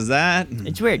Bank and loses that.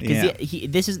 It's weird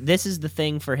because this is the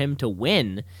thing for him to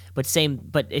win, but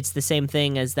it's the same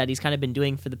thing as that he's kind of been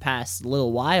doing for the past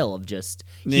little while of just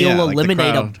he'll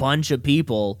eliminate a bunch of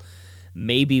people,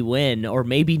 maybe win or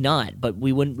maybe not, but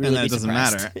we wouldn't really be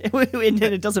surprised. It doesn't matter. And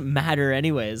it doesn't matter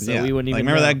anyways, so we wouldn't even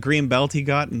remember know. that green belt he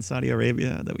got in Saudi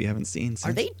Arabia that we haven't seen since?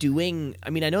 Are they doing? I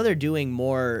mean, I know they're doing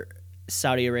more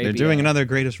Saudi Arabia. They're doing another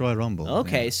Greatest Royal Rumble.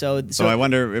 Okay, so I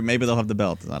wonder if maybe they'll have the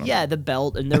belt. I don't know. The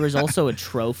belt, and there was also a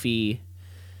trophy.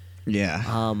 Yeah.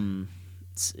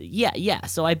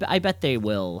 So I bet they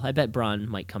will. I bet Braun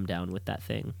might come down with that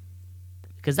thing.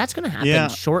 Because that's going to happen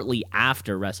shortly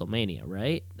after WrestleMania,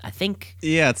 right? I think.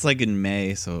 Yeah, it's like in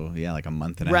May, so like a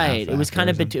month and a half. Right. It was kind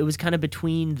of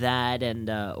between that and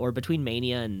or between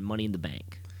Mania and Money in the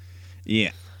Bank.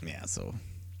 Yeah. Yeah. So,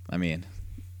 I mean,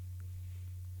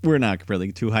 we're not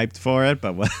really too hyped for it,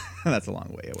 but that's a long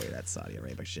way away. That Saudi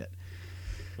Arabia shit.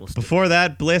 Before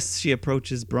that, Bliss, she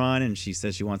approaches Braun and she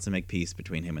says she wants to make peace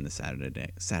between him and the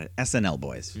SNL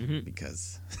boys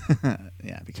because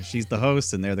she's the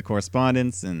host and they're the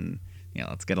correspondents and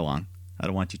let's get along. I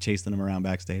don't want you chasing them around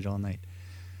backstage all night.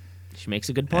 She makes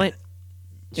a good point.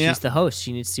 She's the host.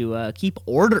 She needs to keep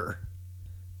order.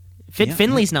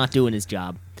 Finley's not doing his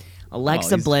job.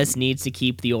 Alexa Bliss needs to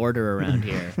keep the order around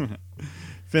here.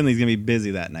 Finley's going to be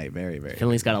busy that night. Very, very.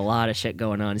 Finley's got a lot of shit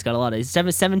going on. He's got a lot of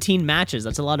 17 matches.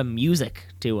 That's a lot of music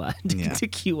to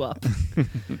queue up.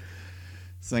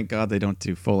 Thank God they don't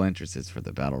do full entrances for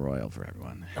the Battle Royal for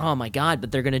everyone. Oh my God,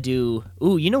 but they're going to do.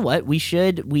 Ooh, you know what? We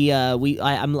should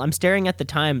I'm staring at the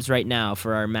times right now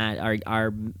for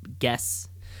our guests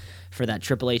for that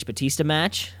Triple H Batista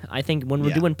match. I think when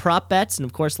we're doing prop bets, and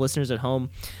of course listeners at home,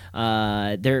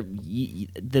 the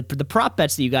prop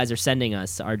bets that you guys are sending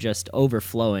us are just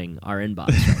overflowing our inbox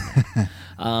right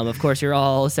now. Of course, you're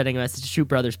all sending a message to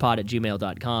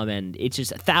shootbrotherspod@gmail.com, and it's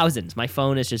just thousands. My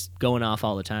phone is just going off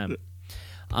all the time.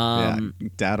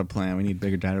 Data plan. We need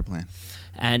bigger data plan.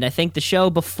 And I think the show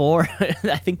before,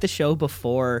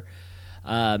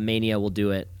 Mania will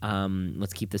do it.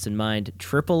 Let's keep this in mind.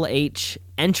 Triple H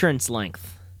entrance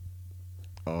length.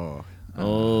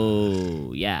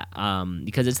 Oh yeah.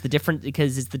 Because it's the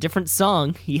different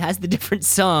song. He has the different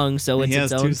song, so it's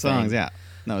its own thing. He has two songs. Yeah.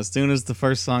 No, as soon as the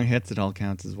first song hits, it all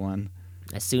counts as one.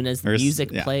 As soon as the music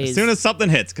plays. As soon as something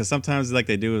hits, because sometimes like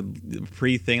they do a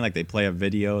pre-thing, like they play a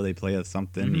video, they play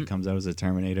something. He comes out as a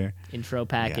Terminator. Intro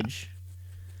package.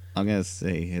 Yeah. I'm gonna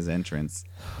say his entrance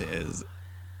is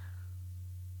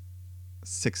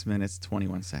 6 minutes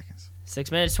 21 seconds.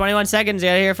 6 minutes 21 seconds. You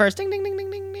gotta hear first. Ding ding ding ding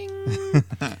ding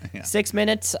ding. 6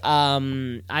 minutes.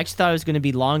 I actually thought it was gonna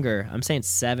be longer. I'm saying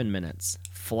 7 minutes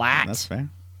flat.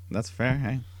 That's fair.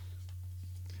 Hey.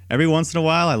 Every once in a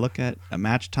while, I look at a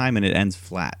match time and it ends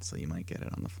flat, so you might get it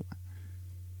on the flat.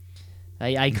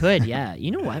 I could, yeah.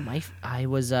 You know what? I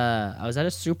was at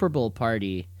a Super Bowl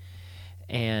party,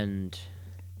 and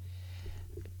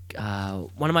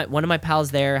one of my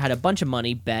pals there had a bunch of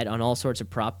money bet on all sorts of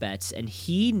prop bets, and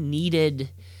he needed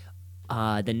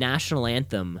the national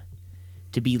anthem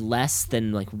to be less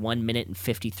than like 1 minute and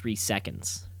 53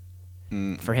 seconds.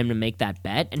 For him to make that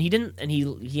bet, and he didn't, and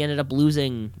he ended up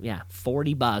losing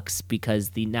 $40 because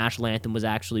the national anthem was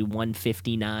actually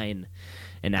 1:59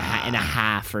 and a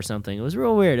half or something. It was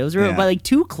real weird. It was real, but like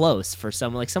too close for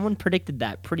someone. Like someone predicted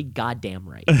that pretty goddamn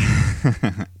right.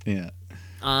 Yeah.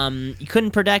 You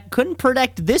couldn't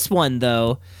predict this one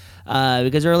though,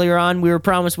 because earlier on we were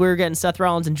promised we were getting Seth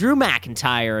Rollins and Drew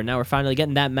McIntyre, and now we're finally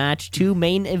getting that match to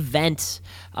main event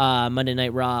Monday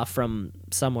Night Raw from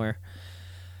somewhere.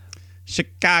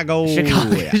 Chicago.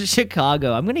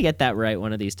 Chicago. I'm going to get that right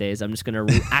one of these days. I'm just going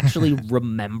to actually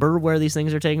remember where these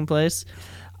things are taking place.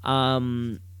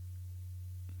 Of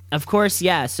course,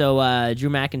 yeah. So Drew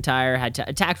McIntyre had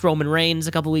attacked Roman Reigns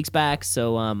a couple weeks back.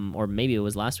 So, or maybe it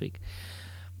was last week.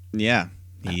 Yeah.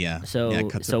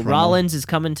 So Rollins is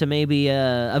coming to maybe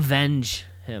avenge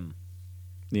him.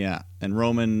 Yeah, and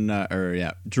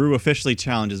Drew officially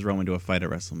challenges Roman to a fight at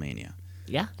WrestleMania.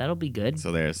 Yeah, that'll be good.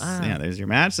 So there's your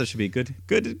match. That should be good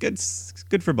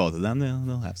for both of them.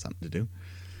 They'll have something to do.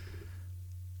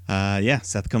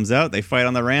 Seth comes out. They fight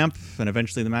on the ramp, and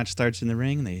eventually the match starts in the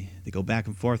ring. They go back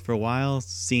and forth for a while.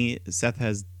 Seth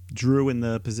has Drew in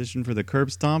the position for the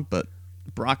curb stomp, but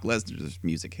Brock Lesnar's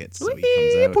music hits, so he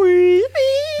comes out.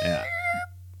 Yeah,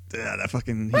 that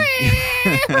fucking.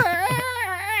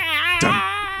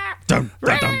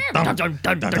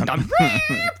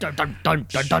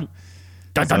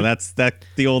 So that's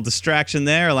the old distraction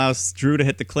there. Allows Drew to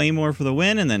hit the Claymore for the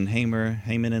win, and then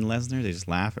Heyman and Lesnar, they just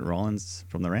laugh at Rollins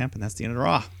from the ramp, and that's the end of the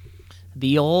Raw.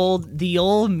 The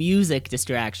old music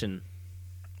distraction.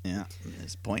 Yeah,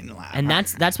 just point and laugh. And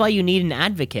that's why you need an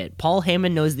advocate. Paul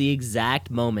Heyman knows the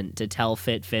exact moment to tell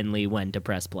Fit Finlay when to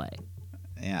press play.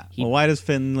 Yeah. Well, why does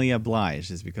Finlay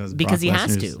oblige? Is because he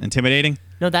has to. Intimidating?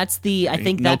 No, that's the. I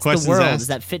think no that's the world. Asked? Is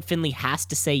that Fit Finlay has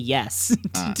to say yes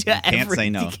to can't say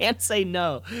no. He can't say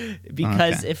no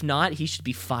because if not, he should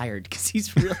be fired because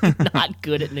he's really not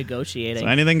good at negotiating. So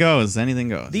anything goes. Anything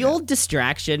goes. The old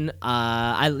distraction.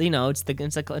 It's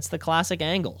the classic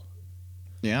angle.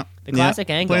 Yeah. The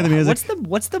classic angle. Play the music.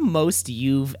 What's the most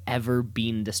you've ever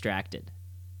been distracted?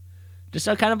 Just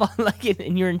so kind of like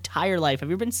in your entire life, have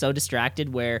you ever been so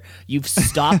distracted where you've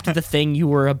stopped the thing you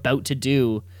were about to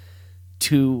do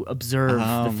to observe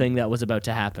the thing that was about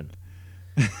to happen?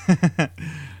 I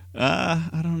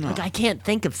don't know. Like I can't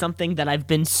think of something that I've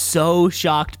been so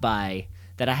shocked by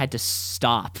that I had to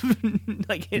stop.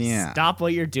 Stop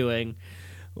what you're doing.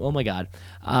 Oh my god.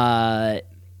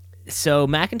 So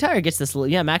McIntyre gets this.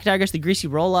 Yeah, McIntyre gets the greasy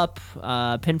roll up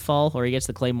pinfall, or he gets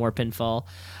the Claymore pinfall.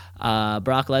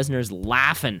 Brock Lesnar's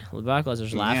laughing. Brock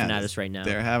Lesnar's laughing at us right now.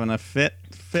 They're having a fit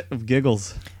of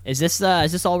giggles. Is this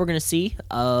all we're gonna see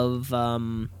of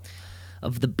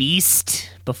the Beast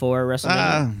before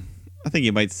WrestleMania? I think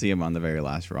you might see him on the very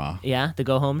last Raw. Yeah, the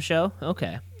go home show.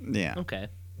 Okay. Yeah. Okay.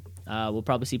 We'll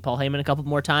probably see Paul Heyman a couple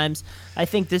more times. I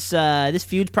think this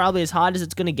feud's probably as hot as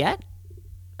it's gonna get.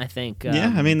 I think.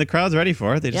 I mean the crowd's ready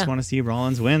for it. They just want to see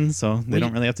Rollins win, so they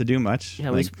don't really have to do much.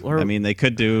 Yeah, they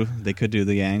could do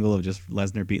the angle of just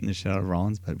Lesnar beating the shit out of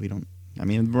Rollins, but we don't. I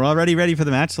mean, we're already ready for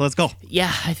the match, so let's go.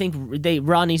 Yeah, I think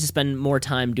Raw needs to spend more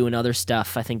time doing other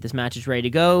stuff. I think this match is ready to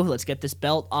go. Let's get this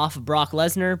belt off of Brock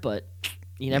Lesnar, but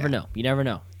you never know. You never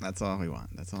know. That's all we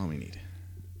want. That's all we need.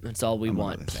 That's all we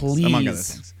want. Please. Among other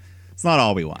things. It's not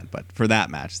all we want, but for that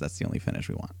match, that's the only finish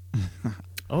we want.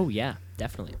 Oh yeah,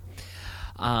 definitely.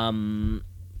 So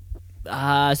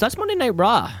that's Monday Night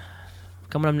Raw.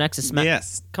 Coming up next is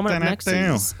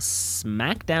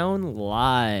SmackDown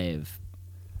Live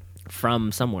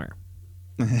from somewhere.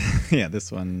 Yeah,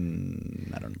 this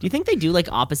one I don't know. Do you think they do like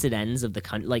opposite ends of the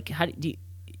country? Like, how do you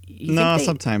no,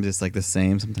 sometimes it's like the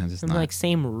same. Sometimes it's not. Like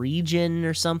same region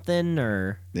or something,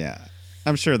 or yeah,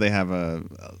 I'm sure they have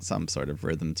some sort of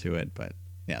rhythm to it, but.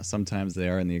 Yeah, sometimes they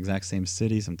are in the exact same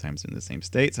city, sometimes in the same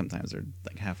state, sometimes they're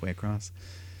like halfway across.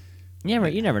 Yeah,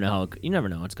 right. You never know how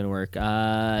it's going to work.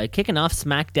 Kicking off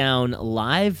SmackDown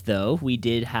Live, though, we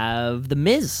did have The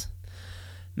Miz.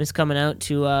 Miz coming out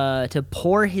to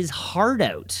pour his heart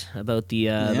out about the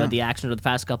action of the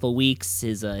past couple of weeks,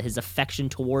 his affection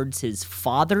towards his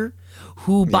father,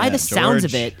 who by the sounds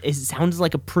of it sounds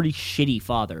like a pretty shitty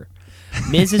father.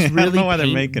 Miz is really I don't know why they're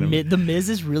making him. The Miz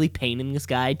is really painting this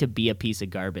guy to be a piece of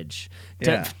garbage.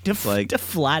 To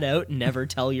flat out never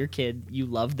tell your kid you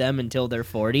love them until they're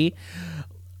 40.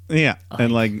 Yeah,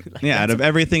 and out of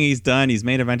everything he's done, he's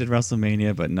main evented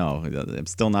WrestleMania, but no, I'm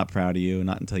still not proud of you.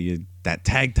 Not until you that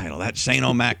tag title, that Shane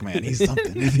O'Mac, man, he's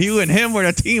something. If you and him were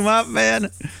to team up, man.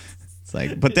 It's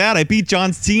like, but Dad, I beat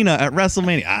John Cena at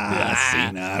WrestleMania.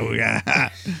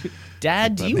 Cena.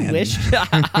 Dad, do you wish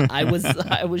I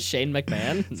was Shane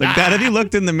McMahon? It's like, Dad, have you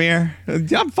looked in the mirror?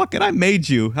 I made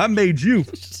you.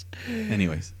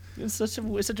 Anyways. It's such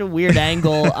a weird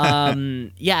angle.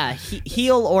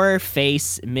 Heel or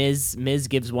face, Miz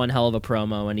gives one hell of a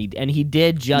promo, and he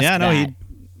did just that.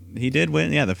 He did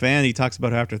win. Yeah, the fan. He talks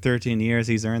about how after 13 years,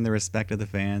 he's earned the respect of the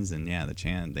fans, and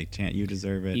they chant, "You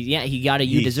deserve it." Yeah, he got a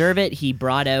 "You deserve it." He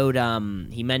brought out.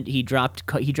 He dropped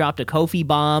a Kofi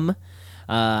bomb.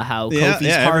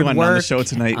 Kofi's hard everyone work. On the show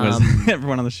tonight was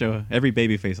everyone on the show. Every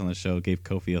babyface on the show gave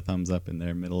Kofi a thumbs up in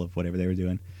their middle of whatever they were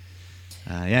doing.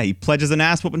 He pledges an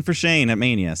ass whooping for Shane at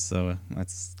Mania, so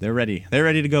they're ready. They're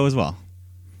ready to go as well.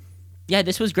 Yeah,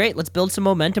 this was great. Let's build some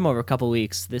momentum over a couple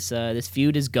weeks. This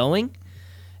feud is going,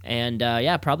 and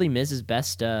probably Miz's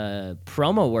best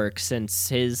promo work since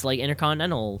his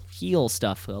Intercontinental heel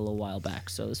stuff a little while back.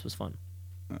 So this was fun.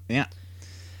 Yeah.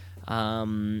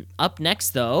 Up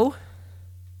next though.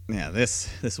 Yeah, this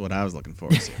is what I was looking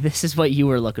forward to. This is what you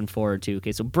were looking forward to.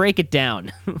 Okay, so break it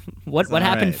down. What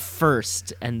happened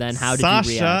first, and then how did you react?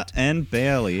 Sasha and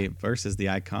Bayley versus the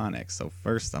Iconics. So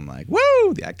first I'm like,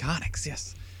 woo, the Iconics,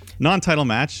 yes. Non-title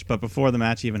match, but before the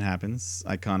match even happens,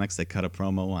 Iconics, they cut a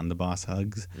promo on the Boss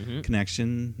Hugs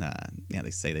connection. They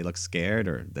say they look scared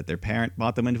or that their parent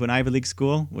bought them into an Ivy League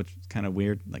school, which is kind of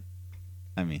weird. Like,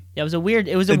 I mean, yeah, it was a weird.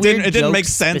 It didn't make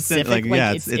sense. Specific.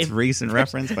 It's recent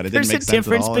reference, but it didn't make sense at all.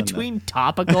 There's a difference between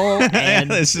topical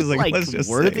and it's just like let's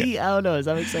just worthy. I don't know. Does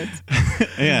that make sense?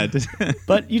 Yeah,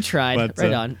 but you tried.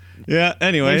 Right on. Yeah.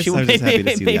 Anyways, I was just happy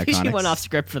to see the Iconics. Maybe she went off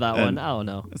script for that one. I don't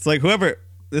know. It's like whoever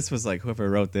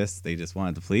wrote this, they just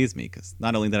wanted to please me because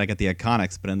not only did I get the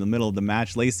Iconics, but in the middle of the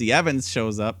match, Lacey Evans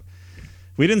shows up.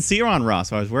 We didn't see her on Raw,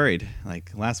 so I was worried.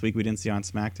 Like last week we didn't see her on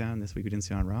SmackDown. This week we didn't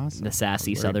see her on Raw. So the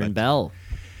sassy Southern Belle.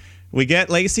 We get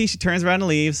Lacey. She turns around and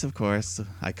leaves, of course.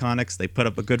 Iconics, they put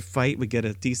up a good fight. We get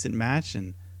a decent match,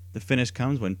 and the finish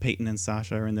comes when Peyton and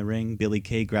Sasha are in the ring. Billie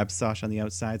Kay grabs Sasha on the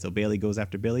outside, so Bayley goes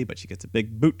after Billie, but she gets a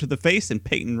big boot to the face, and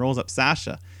Peyton rolls up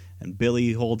Sasha, and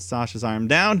Billie holds Sasha's arm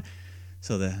down.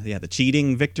 So the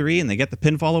cheating victory, and they get the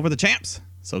pinfall over the champs.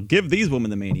 So give these women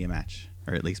the Mania match,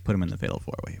 or at least put them in the Fatal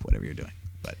 4-Way, whatever you're doing.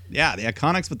 But yeah, the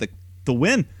Iconics with the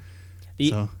win.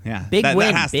 So yeah, big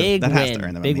win for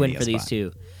spot. These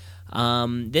two.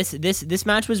 This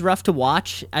match was rough to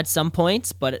watch at some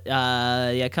points, but the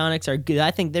Iconics are good.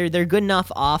 I think they're good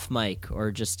enough off mic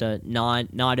or just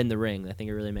not in the ring. I think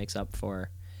it really makes up for.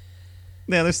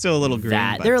 Yeah, they're still a little green.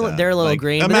 They're a little like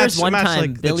green. But there's one time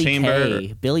like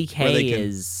Billie Kay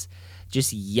is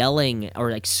just yelling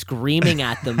or like screaming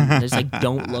at them. There's like,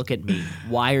 "Don't look at me.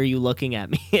 Why are you looking at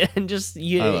me?" And just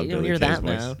you're that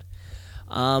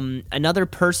loud. Another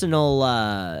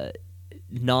personal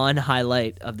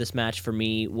non-highlight of this match for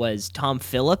me was Tom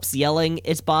Phillips yelling,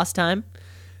 "It's boss time."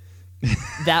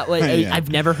 That was I've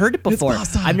never heard it before.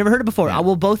 Yeah.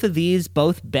 Well, both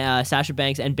Sasha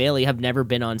Banks and Bayley have never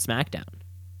been on SmackDown.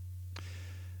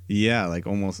 Yeah, like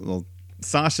almost. Well,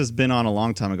 Sasha's been on a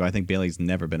long time ago. I think Bayley's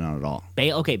never been on at all.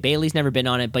 Bayley's never been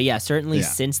on it, but certainly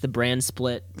since the brand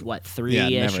split,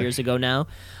 3-ish years ago now.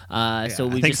 So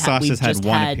we've just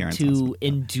had to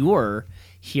endure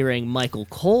hearing Michael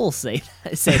Cole say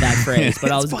that phrase.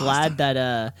 But I was glad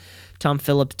that Tom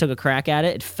Phillips took a crack at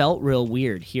it. It felt real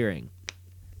weird hearing.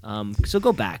 So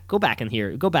go back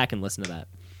and listen to that.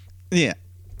 Yeah.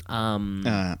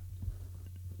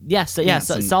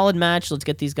 Solid match. Let's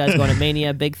get these guys going to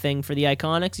Mania. Big thing for the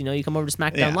Iconics. You come over to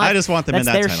SmackDown Live. I just want them in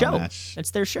that title match.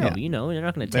 That's their show. Yeah. They're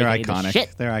not going to take any of the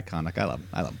shit. They're iconic. I love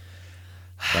them.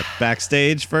 But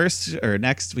backstage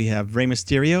next, we have Rey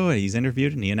Mysterio. He's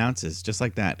interviewed and he announces just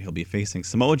like that he'll be facing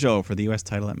Samoa Joe for the U.S.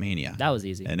 title at Mania. That was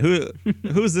easy. And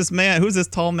who's this man? Who's this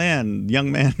tall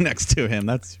young man next to him?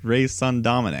 That's Rey's son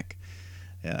Dominic.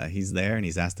 Yeah, he's there and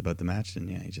he's asked about the match and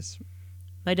he just.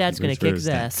 My dad's gonna kick his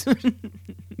ass.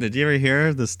 Did you ever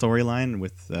hear the storyline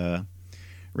with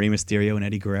Rey Mysterio and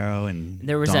Eddie Guerrero and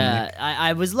there was Dominic?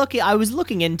 I was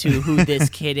looking into who this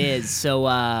kid is.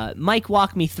 So Mike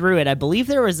walked me through it. I believe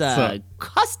there was a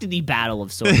custody battle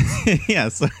of sorts. Yeah,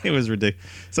 so it was ridiculous.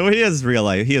 So he is real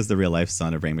life. He is the real life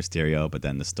son of Rey Mysterio. But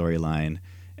then the storyline,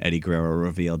 Eddie Guerrero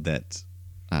revealed that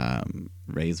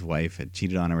Rey's wife had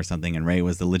cheated on him or something, and Rey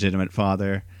was the legitimate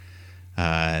father.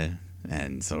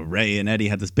 And so Rey and Eddie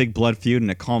had this big blood feud,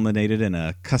 and it culminated in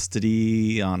a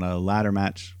custody on a ladder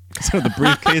match. So the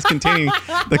briefcase containing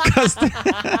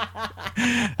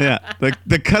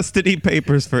the custody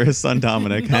papers for his son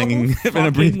Dominic hanging in a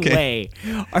briefcase.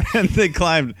 And they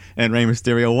climbed, and Rey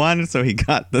Mysterio won, so he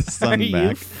got the son back. Are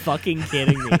you fucking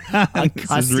kidding me? A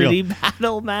custody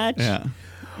battle match?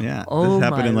 Yeah. Oh, this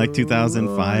happened in like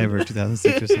 2005 or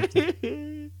 2006 or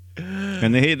something.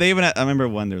 And they even I remember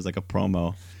when there was like a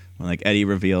promo. Like Eddie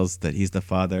reveals that he's the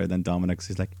father, then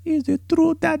he's like, "Is it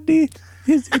true, Daddy?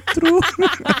 Is it true?"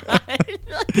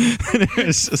 And it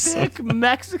was just sick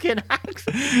Mexican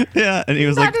accent. Yeah, and he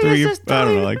was like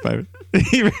 5.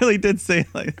 He really did say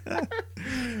it like that.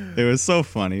 It was so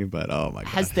funny, but oh my god!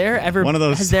 Has there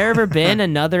ever been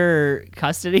another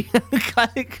custody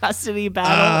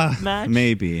battle match?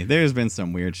 Maybe there's been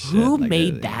some weird shit. Who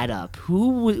made that up?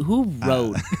 Who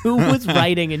wrote? Who was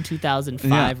writing in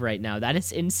 2005 right now? That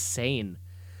is insane.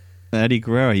 Eddie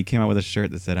Guerrero, he came out with a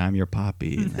shirt that said "I'm your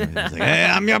poppy." And he was like, "Hey,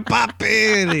 I'm your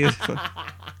poppy." And he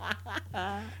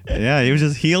was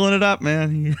just healing it up,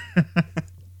 man.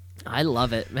 I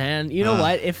love it, man. You know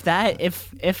what? If that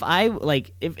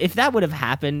would have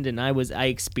happened and I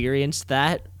experienced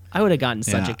that, I would have gotten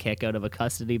such a kick out of a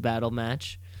custody battle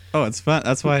match. Oh, it's fun.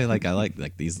 That's why I like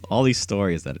all these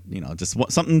stories that just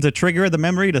want something to trigger the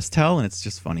memory to tell, and it's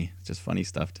just funny. It's just funny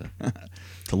stuff to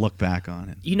to look back on.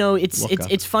 And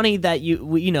it's funny that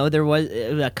there was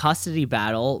a custody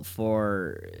battle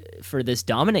for this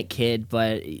Dominic kid,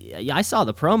 but I saw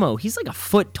the promo. He's like a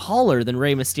foot taller than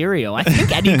Rey Mysterio. I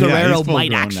think Eddie Guerrero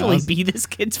might actually be this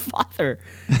kid's father.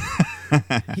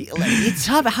 It's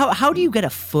tough. How do you get a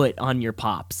foot on your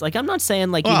pops? Like, I'm not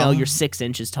saying you're 6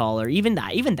 inches taller. Even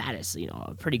that is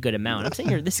a pretty good amount. I'm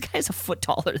saying this guy's a foot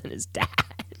taller than his dad.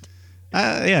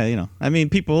 I mean,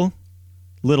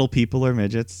 little people or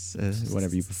midgets,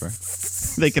 whatever you prefer.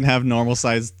 They can have normal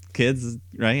sized kids,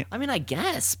 right? I mean, I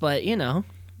guess, but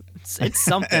it's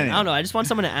something. Anyway. I don't know. I just want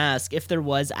someone to ask if there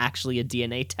was actually a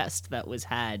DNA test that was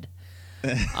had.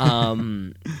 There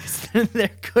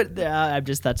could.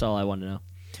 That's all I want to know.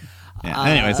 Yeah.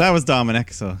 Anyways, that was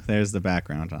Dominic. So there's the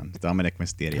background on Dominic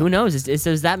Mysterio. Who knows?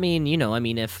 Does that mean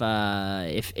if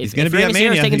he's going to be at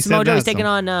Mania, taking he Samoa Joe, he's so. taking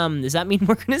on? Does that mean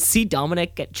we're going to see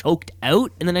Dominic get choked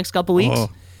out in the next couple weeks?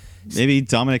 Oh, maybe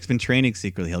Dominic's been training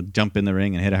secretly. He'll jump in the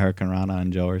ring and hit a Hurricane Rana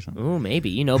on Joe or something. Oh, maybe.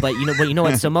 But you know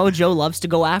what? Samoa Joe loves to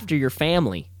go after your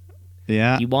family.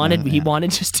 Yeah, he wanted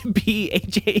just to be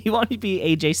AJ. He wanted to be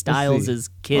AJ Styles'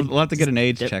 kid. We'll have to get an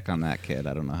age check on that kid.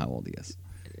 I don't know how old he is.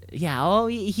 Yeah,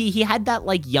 he had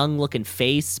that young looking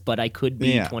face, but I could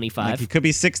be 25. He could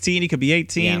be 16. He could be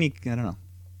 18. I don't know.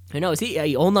 Who knows?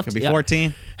 He old enough to be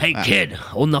 14. Hey, kid,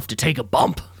 old enough to take a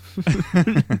bump.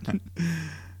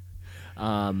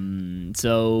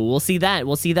 So we'll see that.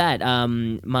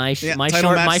 My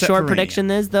short prediction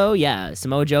is though,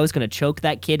 Samoa Joe is going to choke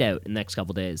that kid out in the next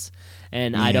couple days,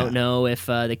 and I don't know if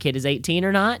the kid is 18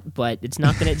 or not, but it's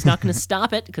not gonna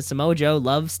stop it because Samoa Joe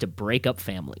loves to break up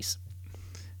families.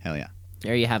 Hell yeah!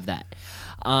 There you have that.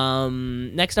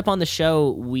 Next up on the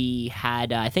show, we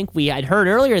had I think we had heard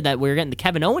earlier that we were getting the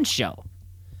Kevin Owens show.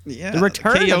 Yeah, the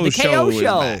return of the KO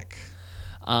show. Back.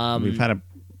 We've had a.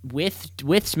 With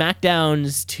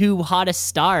SmackDown's two hottest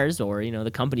stars, or the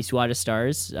company's two hottest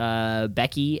stars,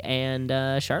 Becky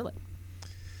and Charlotte.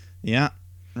 Yeah,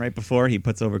 right before he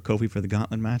puts over Kofi for the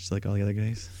Gauntlet match, like all the other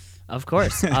guys. Of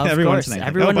course, everyone was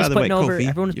putting over.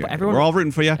 Kofi, we're all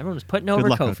rooting for you. Everyone was putting over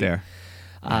Good luck Kofi. Out there.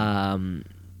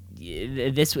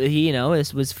 This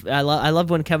was I loved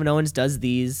when Kevin Owens does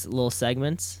these little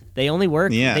segments. They only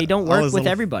work. Yeah, they don't work with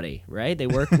everybody, right? They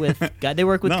work with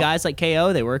guys like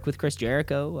KO. They work with Chris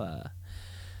Jericho.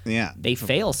 They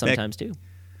fail sometimes too.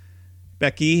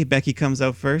 Becky comes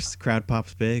out first. Crowd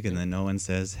pops big, and then Owens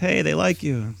says, "Hey, they like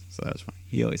you." So that's fine.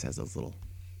 He always has those little.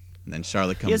 And then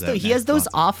Charlotte comes out. He has those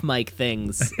off mic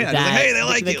things. Yeah, like, hey, they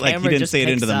like you. Like he didn't say it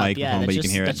into the microphone, but you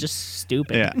can hear it. That's just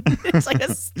stupid. Yeah. It's like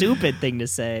a stupid thing to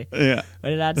say. Yeah.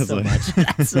 But it adds so much.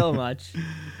 That's so much.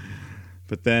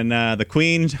 But then the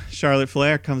Queen, Charlotte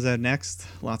Flair, comes out next.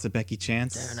 Lots of Becky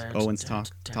chants. Owens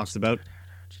talks about.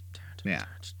 Yeah.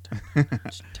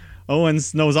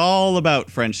 Owens knows all about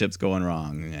friendships going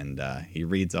wrong, and he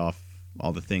reads off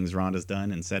all the things Ronda's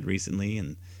done and said recently,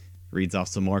 and reads off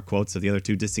some more quotes of the other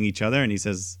two dissing each other, and he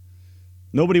says,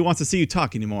 "Nobody wants to see you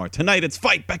talk anymore. Tonight it's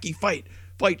fight, Becky, fight.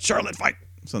 Fight, Charlotte, fight."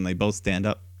 So then they both stand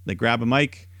up. They grab a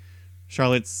mic.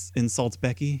 Charlotte insults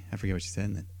Becky. I forget what she said.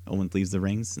 And then Owens leaves the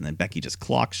rings, and then Becky just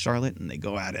clocks Charlotte, and they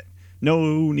go at it.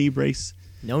 No knee brace.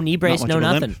 No knee brace, no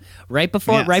nothing. Right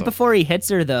before he hits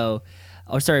her, though.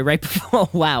 Oh, sorry. Right before.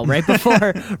 Wow. Right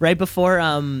before.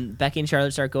 Becky and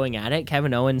Charlotte start going at it.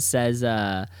 Kevin Owens says,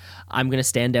 "I'm gonna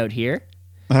stand out here."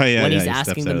 Oh, yeah, when he's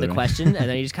asking them the question, and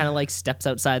then he just kind of steps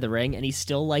outside the ring, and he's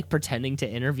still pretending to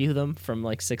interview them from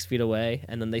 6 feet away,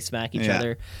 and then they smack each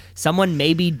other. Someone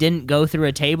maybe didn't go through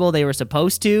a table they were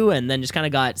supposed to, and then just kind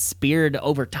of got speared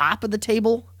over top of the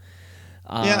table.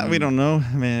 We don't know.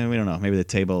 I mean, we don't know. Maybe the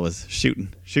table was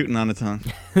shooting on its own.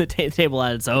 The table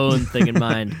had its own thing in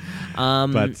mind.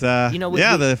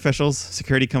 The officials,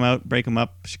 security come out, break them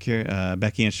up.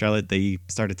 Becky and Charlotte, they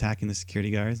start attacking the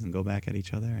security guards and go back at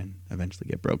each other and eventually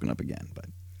get broken up again. But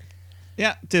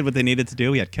did what they needed to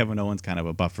do. We had Kevin Owens kind of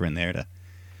a buffer in there to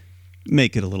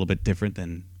make it a little bit different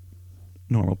than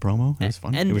normal promo. It was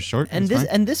fun. It was short.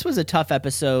 This was a tough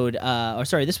episode.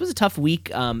 This was a tough week.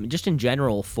 Just in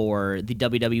general for the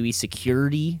WWE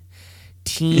security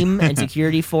team and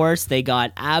security force. They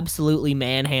got absolutely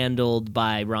manhandled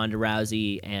by Ronda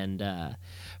Rousey and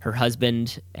her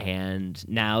husband, and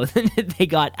now they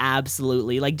got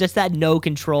absolutely just had no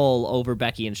control over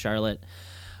Becky and Charlotte.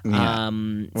 Yeah.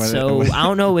 So I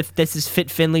don't know if this is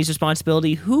Fit Finley's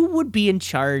responsibility. Who would be in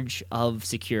charge of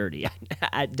security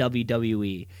at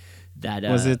WWE? That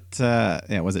was it.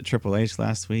 Was it Triple H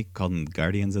last week? Called them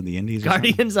Guardians of the Indies.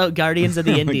 Guardians of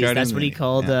the Indies. That's what he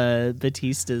called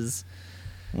Batista's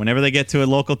Whenever they get to a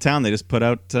local town, they just put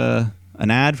out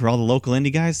an ad for all the local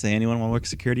indie guys. Say, anyone want to work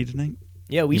security tonight?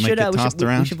 Yeah, we should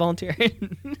volunteer.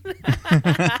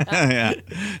 Yeah.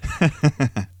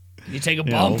 You take a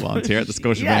Yeah, bump. we'll volunteer at the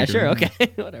Scotiabank. Yeah, sure, okay.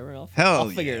 Whatever. I'll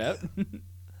figure it out.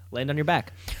 Land on your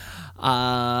back.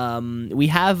 We're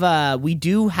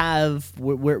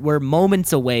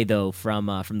moments away though from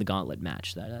the Gauntlet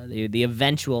match, the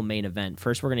eventual main event.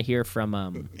 First, we're gonna hear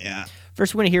from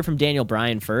Daniel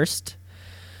Bryan first.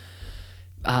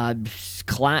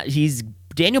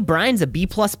 Daniel Bryan's a B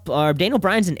plus. Daniel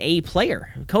Bryan's an A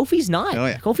player. Kofi's not. Oh,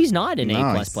 yeah. Kofi's not an A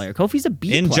plus player. Kofi's a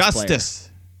B plus player.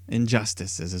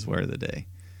 Injustice is his word of the day.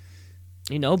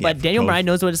 But Daniel Bryan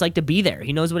knows what it's like to be there.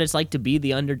 He knows what it's like to be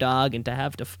the underdog and to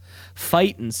have to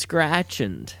fight and scratch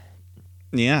and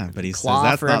but he says claw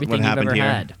that's for not everything what you've happened ever here.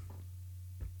 had.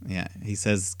 Yeah, he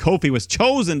says Kofi was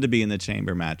chosen to be in the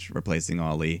chamber match replacing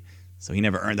Ali, so he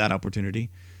never earned that opportunity.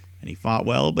 And he fought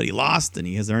well, but he lost, and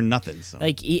he has earned nothing. So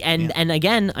and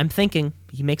again, I'm thinking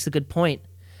he makes a good point.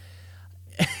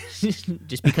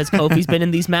 Just because Kofi's been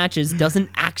in these matches doesn't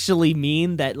actually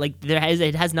mean that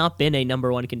it has not been a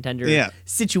number one contender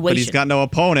situation. But he's got no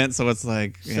opponent, so it's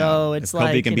like it's if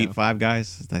Kofi can beat five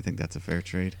guys, I think that's a fair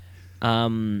trade.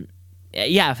 And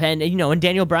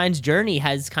Daniel Bryan's journey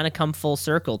has kind of come full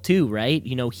circle too, right?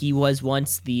 He was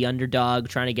once the underdog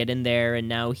trying to get in there, and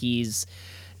now he's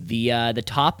the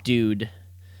top dude,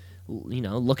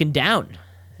 looking down,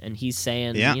 and he's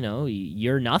saying,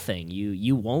 you're nothing.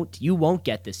 You won't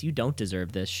get this. You don't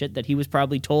deserve this shit that he was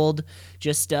probably told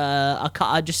just a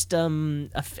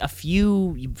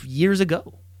few years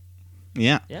ago.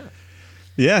 Yeah.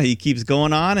 He keeps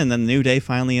going on, and then the New Day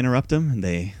finally interrupt him, and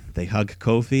they hug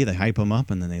Kofi, they hype him up,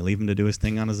 and then they leave him to do his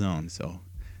thing on his own. So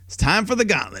it's time for the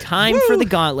Gauntlet. For the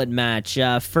Gauntlet match.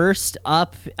 First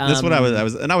up, this is what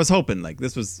I was hoping.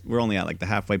 We're only at the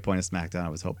halfway point of SmackDown. I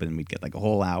was hoping we'd get a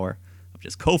whole hour of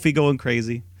just Kofi going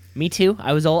crazy. Me too.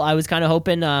 I was kind of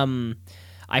hoping.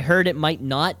 I heard it might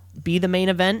not be the main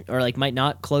event or might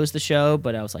not close the show,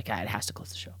 but I was like, it has to close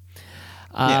the show.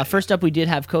 First up, we did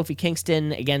have Kofi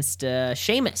Kingston against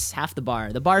Sheamus, half the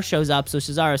bar. The bar shows up, so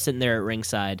Cesaro's sitting there at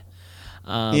ringside.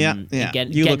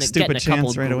 You look stupid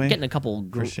chance right away. Getting a couple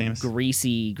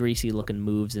greasy looking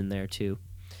moves in there too.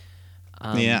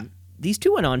 These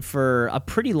two went on for a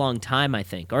pretty long time, I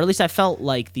think, or at least I felt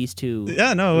like these two.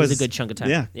 Yeah, no, it was a good chunk of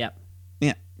time. Yeah.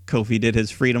 Kofi did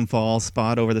his freedom fall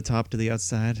spot over the top to the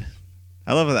outside.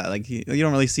 I love that. You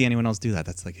don't really see anyone else do that.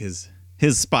 That's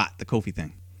his spot, the Kofi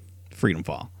thing, freedom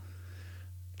fall,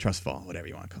 trust fall, whatever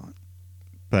you want to call it.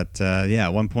 But,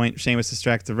 at one point, Sheamus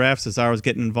distracts the ref. Cesaro's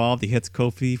getting involved. He hits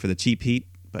Kofi for the cheap heat,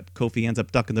 but Kofi ends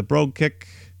up ducking the brogue kick,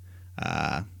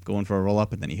 going for a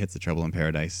roll-up, and then he hits the Trouble in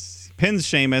Paradise. He pins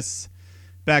Sheamus.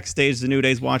 Backstage, the New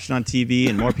Day's watching on TV,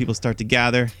 and more people start to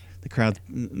gather. The crowd,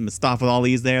 Mustafa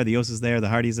Ali's there, the Usos there, the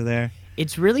Hardys are there.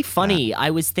 It's really funny.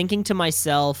 I was thinking to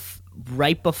myself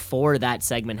right before that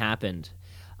segment happened,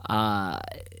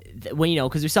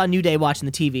 because we saw New Day watching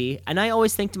the TV, and I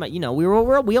always think to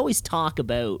we always talk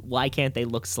about why can't they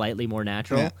look slightly more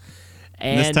natural.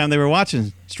 And this time they were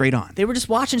watching straight on. They were just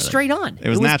watching straight on. It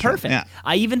was natural. Perfect. Yeah.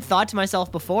 I even thought to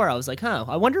myself before, I was like,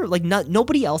 I wonder,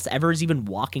 nobody else ever is even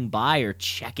walking by or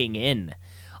checking in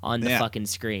on the fucking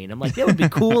screen. I'm like, that would be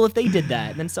cool if they did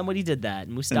that. And then somebody did that,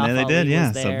 and Mustafa Ali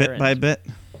was there. So bit by bit.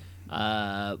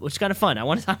 Which is kind of fun. I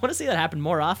want to see that happen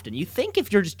more often. You think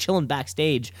if you're just chilling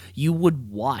backstage, you would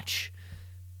watch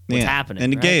what's happening.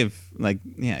 And it gave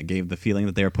the feeling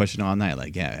that they were pushing all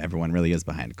night. Everyone really is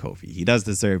behind Kofi. He does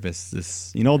deserve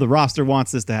this. The roster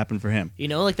wants this to happen for him.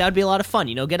 That would be a lot of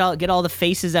fun. Get all the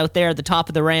faces out there at the top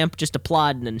of the ramp just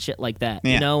applauding and shit like that.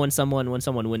 Yeah. When someone wins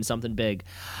something big.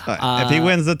 If he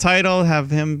wins the title,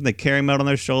 have him. They carry him out on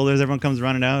their shoulders. Everyone comes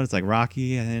running out. It's like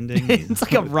Rocky ending. It's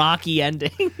like a Rocky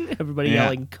ending. Everybody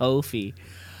yelling Kofi.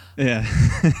 Yeah.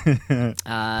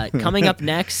 Coming up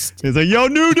next. He's like, yo,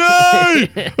 New Day! I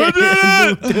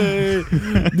did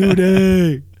it! New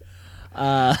Day!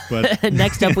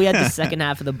 Next up, we had the second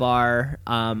half of the bar.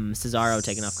 Cesaro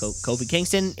taking off Kofi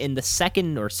Kingston in the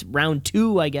second or round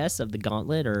 2, I guess, of the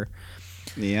Gauntlet. Truth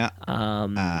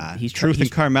and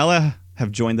Carmella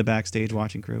have joined the backstage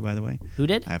watching crew, by the way. Who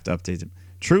did? I have to update them.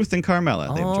 Truth and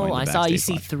Carmella. They've joined the I saw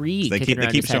EC3 kicking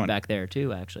around his head back there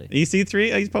too. Actually,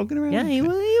 EC3, he's poking around. Yeah, he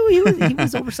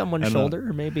was over someone's shoulder,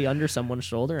 or maybe under someone's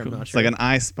shoulder. I'm not sure. It's like an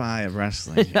I Spy of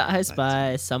wrestling. I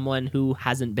Spy someone who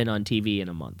hasn't been on TV in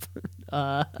a month.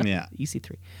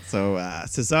 EC3. So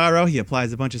Cesaro, he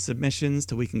applies a bunch of submissions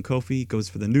to weaken Kofi. Goes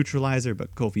for the neutralizer,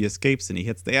 but Kofi escapes and he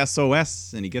hits the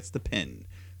SOS and he gets the pin.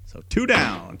 So 2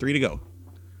 down, 3 to go.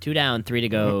 2 down, 3 to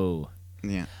go.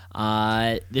 Yeah.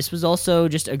 This was also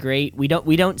just a great. We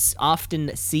don't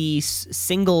often see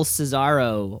single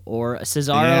Cesaro or a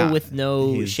Cesaro with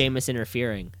no Sheamus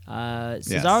interfering.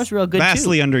 Cesaro's real good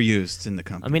vastly too. Vastly underused in the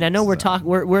company. I mean, I know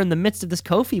we're in the midst of this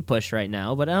Kofi push right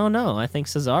now, but I don't know. I think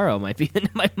Cesaro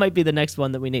might be the next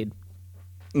one that we need.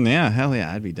 Yeah, hell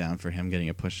yeah, I'd be down for him getting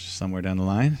a push somewhere down the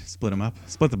line. Split them up,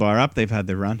 split the bar up. They've had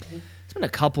their run. It's been a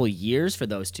couple years for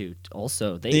those two.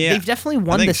 Also, they've definitely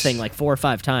won this thing like 4 or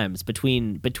 5 times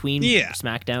between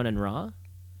SmackDown and Raw.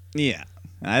 Yeah,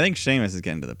 I think Sheamus is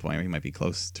getting to the point where he might be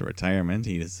close to retirement.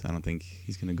 I don't think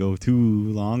he's going to go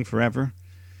too long forever.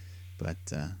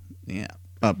 But yeah,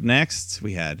 up next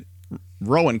we had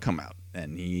Rowan come out,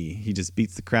 and he just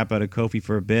beats the crap out of Kofi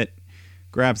for a bit,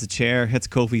 grabs a chair, hits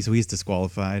Kofi, so he's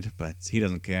disqualified. But he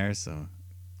doesn't care, so.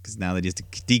 Because now they just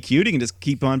DQ'd, he can just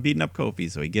keep on beating up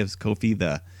Kofi. So he gives Kofi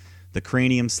the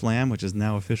cranium slam, which is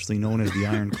now officially known as the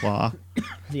Iron Claw.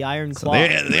 The Iron Claw.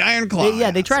 The Iron Claw.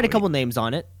 They tried a couple names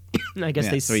on it. I guess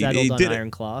they settled on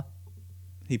Iron Claw.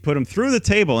 He put him through the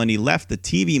table, and he left the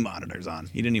TV monitors on.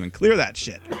 He didn't even clear that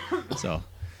shit. So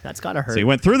that's got to hurt. So he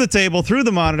went through the table, through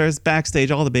the monitors, backstage.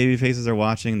 All the baby faces are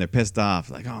watching. They're pissed off.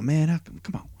 Like, oh, man,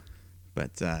 come on.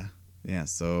 But, yeah,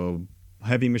 so...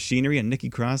 Heavy Machinery and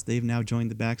Nikki Cross, they've now joined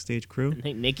the backstage crew.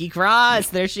 Nikki Cross,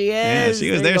 there she is. Yeah,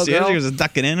 she was there. She was just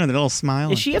ducking in with a little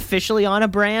smile. Is she officially on a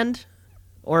brand?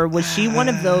 Or was she one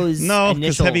of those No,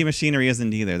 because Heavy Machinery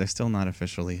isn't either. They're still not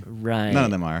officially. Right. None of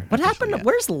them are. What happened? Yet.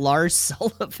 Where's Lars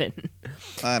Sullivan?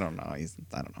 I don't know. I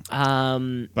don't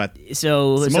know. But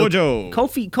Samoa Joe.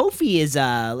 Kofi is,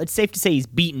 it's safe to say he's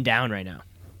beaten down right now.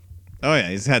 Oh, yeah.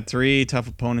 He's had 3 tough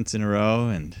opponents in a row,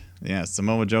 and... Yeah,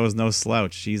 Samoa Joe is no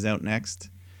slouch. She's out next.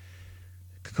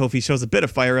 Kofi shows a bit of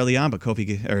fire early on, but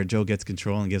Joe gets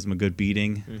control and gives him a good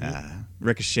beating. Mm-hmm.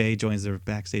 Ricochet joins the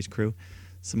backstage crew.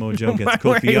 Samoa Joe gets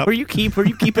Kofi up. Were you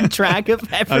keeping track of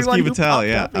everyone? I was keeping tally.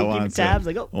 Yeah, I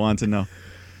wanted to know.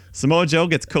 Samoa Joe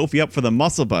gets Kofi up for the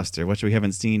Muscle Buster, which we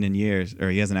haven't seen in years, or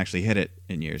he hasn't actually hit it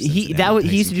in years. He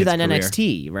used to do that in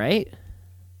NXT, right?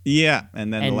 Yeah,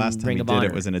 and then the last time he did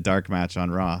it was in a dark match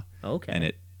on Raw. Okay, and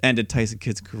it ended Tyson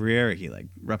Kidd's career. He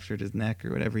ruptured his neck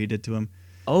or whatever he did to him.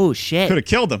 Oh shit! Could have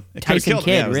killed him. Tyson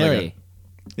Kidd, really?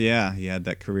 He had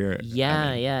that career.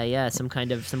 Yeah. Some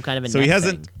kind of a. So he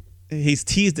hasn't. He's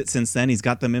teased it since then. He's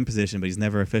got them in position, but he's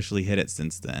never officially hit it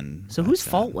since then. So whose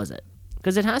fault was it?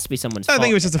 Because it has to be someone's fault. I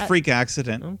think it was just a freak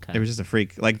accident. Okay. It was just a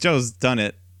freak. Like Joe's done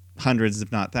it hundreds,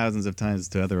 if not thousands, of times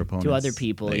to other opponents. To other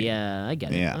people. Yeah, I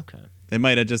get it. Yeah. Okay. It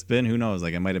might have just been, who knows,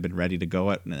 it might have been ready to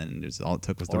go it, and then all it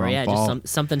took was the wrong fall. Just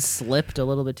something slipped a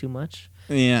little bit too much.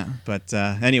 Yeah, but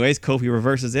anyways, Kofi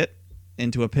reverses it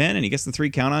into a pin, and he gets the 3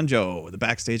 count on Joe. The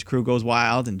backstage crew goes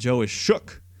wild, and Joe is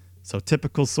shook. So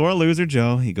typical sore loser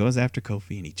Joe, he goes after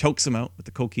Kofi, and he chokes him out with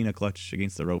the coquina clutch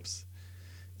against the ropes.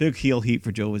 Big heel heat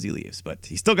for Joe as he leaves, but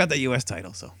he's still got that U.S.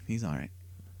 title, so he's all right.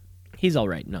 He's all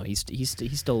right. No, he's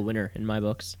still a winner in my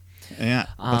books. Yeah,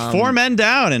 but 4 men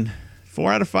down, and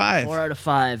 4 out of 5. 4 out of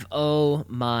 5. Oh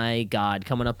my God!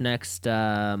 Coming up next,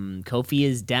 Kofi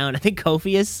is down. I think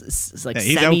Kofi is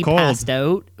semi passed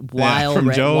out while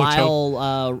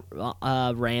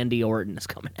Randy Orton is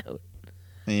coming out.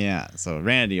 Yeah, so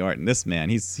Randy Orton, this man,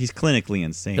 he's clinically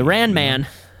insane. The Rand Man.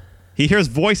 He hears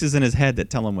voices in his head that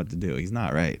tell him what to do. He's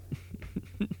not right.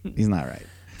 He's not right.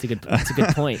 It's a good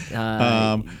point.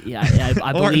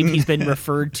 I believe he's been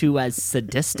referred to as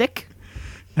sadistic.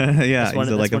 Yeah, he's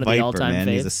like a viper, man.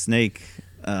 He's a snake.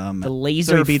 The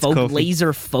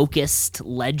laser focused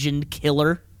legend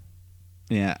killer.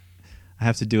 Yeah, I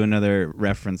have to do another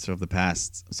reference of the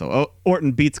past. So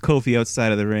Orton beats Kofi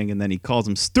outside of the ring, and then he calls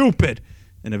him stupid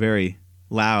in a very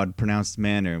loud, pronounced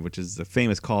manner, which is a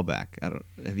famous callback.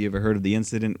 Have you ever heard of the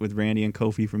incident with Randy and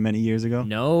Kofi from many years ago?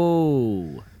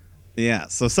 No. Yeah,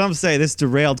 so some say this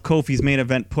derailed Kofi's main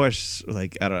event push, I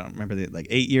don't remember,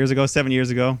 8 years ago, 7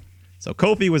 years ago. So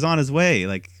Kofi was on his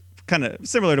way, kind of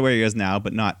similar to where he is now,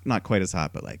 but not quite as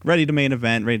hot, but ready to main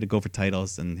event, ready to go for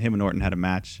titles, and him and Orton had a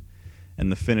match.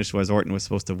 And the finish was Orton was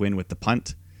supposed to win with the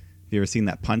punt. Have you ever seen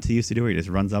that punt he used to do where he just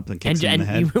runs up and kicks them in the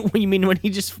head? You mean when he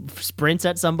just sprints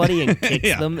at somebody and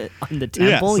kicks them on the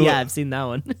temple? Yeah, I've seen that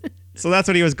one. So that's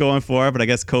what he was going for, but I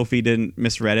guess Kofi didn't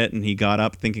misread it, and he got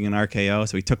up thinking an RKO,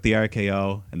 so he took the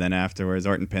RKO, and then afterwards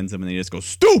Orton pins him, and then he just goes,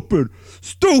 stupid,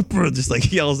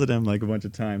 just yells at him a bunch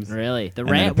of times. Really?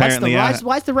 Why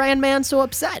is the Rand Man so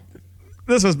upset?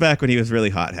 This was back when he was really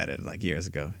hot-headed, years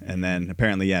ago. And then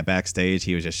apparently, backstage,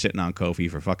 he was just shitting on Kofi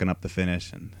for fucking up the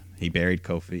finish, and he buried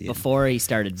Kofi. Before he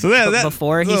started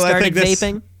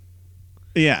vaping?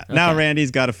 Yeah, now Okay.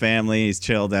 Randy's got a family. He's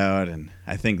chilled out, and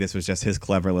I think this was just his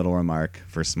clever little remark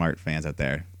for smart fans out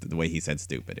there. The way he said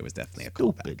 "stupid," it was definitely a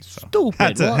callback. So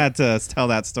Stupid. Had to tell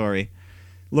that story.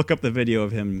 Look up the video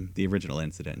of him, the original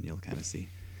incident, and you'll kind of see.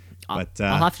 But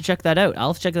I'll have to check that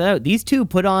out. These two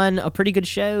put on a pretty good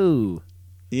show.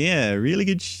 yeah, really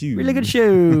good shoe. Really good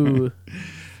show.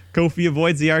 Kofi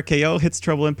avoids the RKO, hits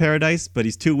Trouble in Paradise, but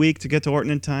he's too weak to get to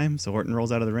Orton in time, so Orton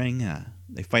rolls out of the ring.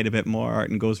 They fight a bit more.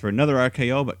 Orton goes for another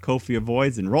RKO, but Kofi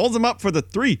avoids and rolls him up for the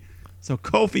 3. So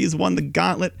Kofi's won the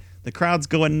gauntlet. The crowd's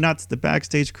going nuts. The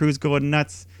backstage crew's going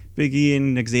nuts. Big E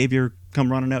and Xavier come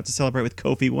running out to celebrate with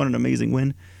Kofi. What an amazing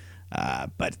win.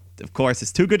 But, of course,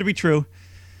 it's too good to be true.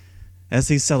 As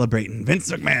he's celebrating,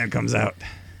 Vince McMahon comes out.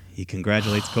 He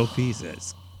congratulates Kofi. He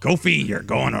says, Kofi, you're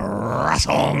going to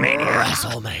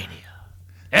WrestleMania.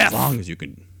 As long as you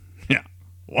can. Yeah.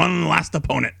 One last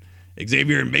opponent.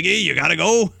 Xavier and Big E, you got to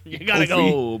go. You gotta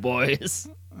go, boys.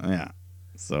 Yeah.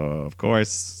 So, of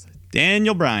course,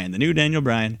 Daniel Bryan, the new Daniel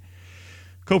Bryan.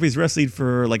 Kofi's wrestled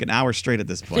for like an hour straight at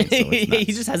this point. So it's nuts.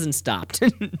 He just hasn't stopped.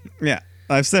 Yeah.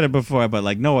 I've said it before, but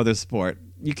like no other sport,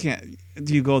 you can't.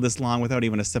 Do you go this long without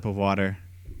even a sip of water?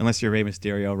 Unless you're Rey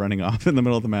Mysterio running off in the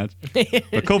middle of the match.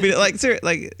 But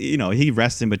Kofi, he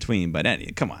rests in between. But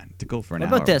come on, to go for an hour.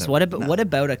 What about this? What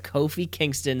about a Kofi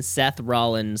Kingston, Seth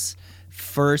Rollins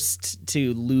first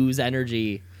to lose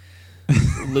energy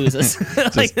loses?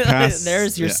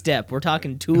 There's your step. We're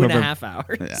talking 2.5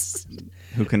 hours. Yeah.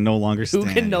 Who can no longer stand.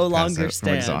 Who can no longer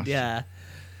stand. Yeah.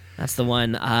 That's the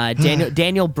one.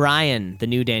 Daniel Bryan, the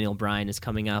new Daniel Bryan, is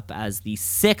coming up as the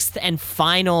 6th and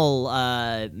final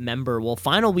member. Well,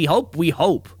 final. We hope.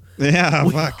 Yeah,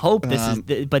 we hope this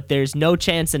is. But there's no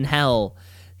chance in hell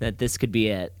that this could be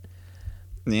it.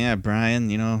 Yeah, Bryan.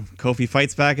 Kofi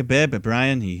fights back a bit, but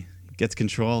Bryan he gets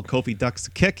control. Kofi ducks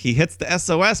the kick. He hits the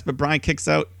SOS, but Bryan kicks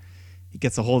out. He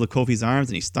gets a hold of Kofi's arms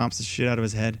and he stomps the shit out of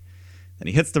his head. Then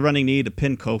he hits the running knee to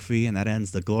pin Kofi, and that ends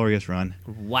the glorious run.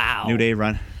 Wow. New Day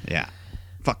run. Yeah.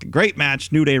 Fucking great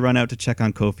match. New Day run out to check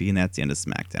on Kofi, and that's the end of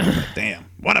SmackDown. Like, damn.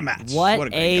 What a match. What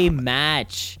a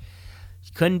match.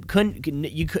 You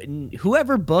couldn't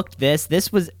whoever booked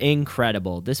this was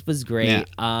incredible. This was great.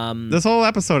 Yeah. This whole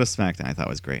episode of SmackDown I thought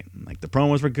was great. Like the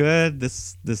promos were good.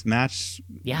 This match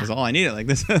was all I needed. Like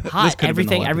this hot. This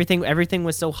everything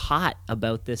was so hot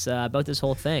about this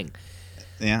whole thing.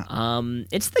 Yeah.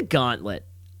 It's the Gauntlet.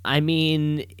 I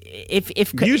mean,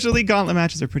 if usually Gauntlet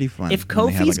matches are pretty fun. If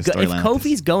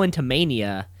Kofi's going to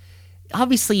Mania,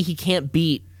 obviously he can't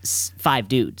beat 5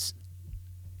 dudes.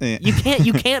 Yeah.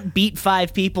 You can't beat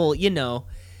 5 people. Well,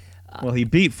 he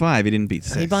beat 5. He didn't beat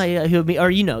 6. You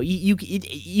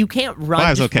can't run.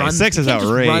 5's okay. 6 is outrageous.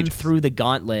 Just run through the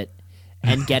Gauntlet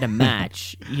and get a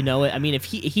match. I mean, if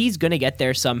he's gonna get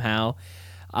there somehow.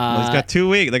 He's got 2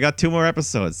 weeks. They got 2 more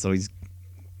episodes, so he's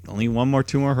only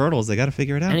 2 more hurdles. They got to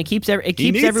figure it out. And it keeps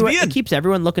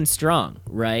everyone looking strong,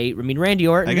 right? I mean, Randy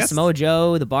Orton, Samoa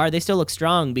Joe, The Bar, they still look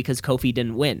strong because Kofi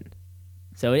didn't win.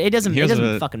 So it doesn't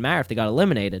fucking matter if they got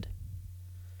eliminated.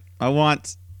 I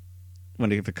want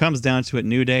if it comes down to it,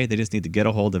 New Day, they just need to get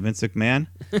a hold of Vince McMahon.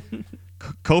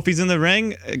 Kofi's in the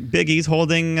ring. Big E's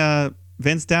holding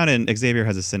Vince down, and Xavier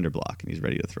has a cinder block, and he's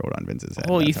ready to throw it on Vince's head.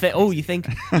 You think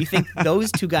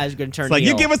those two guys are going to turn? It's like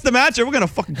heel. You give us the match, or we're going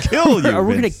to fucking kill you. Or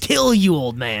we're going to kill you,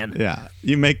 old man. Yeah,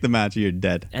 you make the match, or you're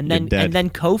dead. And then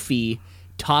Kofi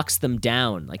talks them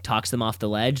down, like talks them off the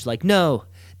ledge, like, no,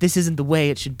 this isn't the way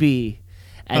it should be.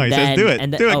 And he says, do it.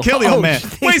 Kill the old man.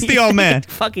 Waste the old man.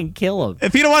 Fucking kill him.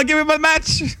 If you don't want to give him a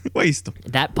match, waste him.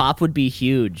 That pop would be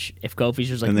huge if Kofi's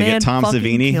just like, and they get Tom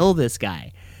Savini. Kill this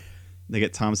guy. They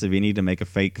get Tom Savini to make a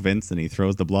fake Vince, and he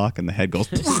throws the block, and the head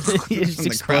goes. It just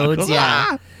explodes.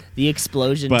 Yeah, the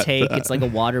explosion take. It's like a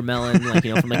watermelon,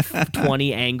 from like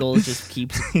 20 angles, just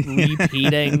keeps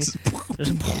repeating.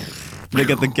 They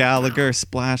get the Gallagher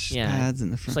splash pads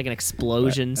in the front. It's like an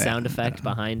explosion sound effect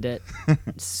behind it.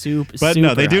 But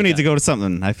no, they do need to go to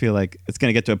something. I feel like it's going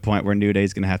to get to a point where New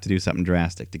Day's going to have to do something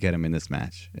drastic to get him in this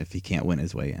match. If he can't win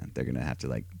his way in, they're going to have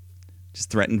to just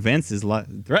threaten Vince.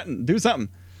 Do something.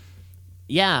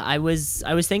 Yeah, I was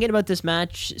thinking about this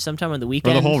match sometime on the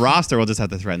weekend. Or the whole roster will just have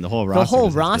to threaten. The whole roster.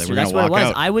 That's what it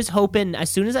was. I was hoping, as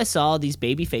soon as I saw these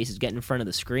baby faces get in front of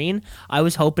the screen, I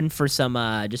was hoping for some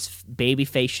just baby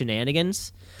face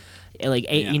shenanigans. Rey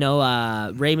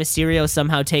Mysterio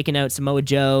somehow taking out Samoa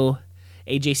Joe,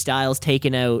 AJ Styles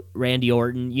taking out Randy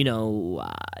Orton.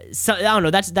 So I don't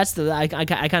know. I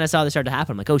kind of saw this start to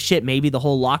happen. I'm like, oh shit, maybe the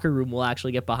whole locker room will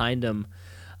actually get behind him.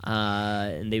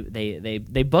 And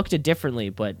they booked it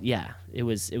differently, but yeah, it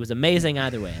was amazing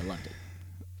either way. I loved it.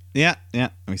 Yeah,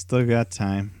 we still got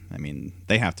time. I mean,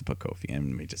 they have to put Kofi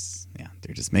in.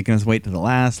 They're just making us wait to the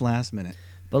last minute.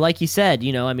 But like you said,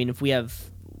 I mean, if we have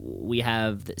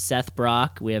Seth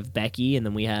Brock, we have Becky, and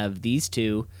then we have these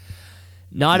two.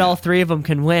 Not all three of them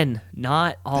can win.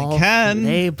 Not all. They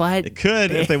can. But they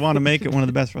could if they want to make it one of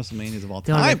the best WrestleManias of all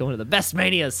they want to time. make it one of the best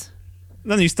Manias.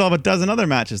 Then you still have a dozen other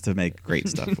matches to make great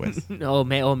stuff with.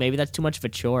 Maybe that's too much of a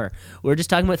chore. We're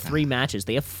just talking about 3 matches.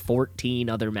 They have 14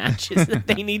 other matches that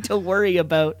they need to worry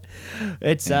about.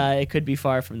 It could be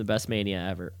far from the best Mania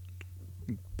ever.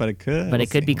 But it could. But it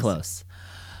could be close.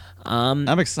 I'm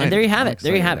excited. And there you have it.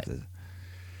 There you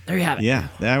have it. Yeah,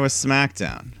 that was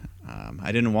SmackDown.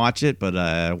 I didn't watch it,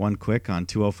 but one quick on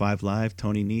 205 Live,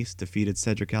 Tony Nese defeated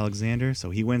Cedric Alexander, so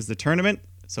he wins the tournament.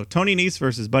 So Tony Nese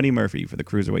versus Buddy Murphy for the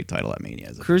Cruiserweight title at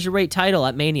Mania. Cruiserweight title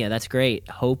at Mania. That's great.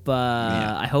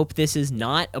 I hope this is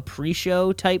not a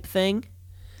pre-show type thing.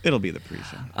 It'll be the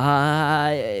pre-show.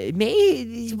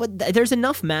 There's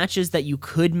enough matches that you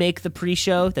could make the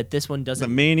pre-show that this one doesn't.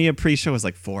 The Mania pre-show is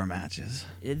like 4 matches.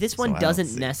 This one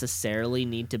doesn't necessarily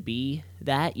need to be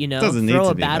that. Doesn't throw need to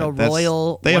a be battle that.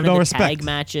 royal. They have no respect. Tag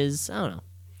matches. I don't know.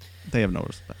 They have no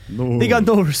respect. They got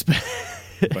no respect.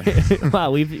 Wow,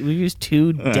 we've used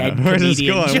 2 dead comedian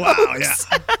jokes wow, yeah.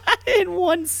 in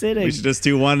one sitting. We should just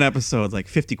do one episode, like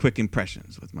 50 quick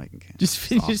impressions with Mike and Cam. Just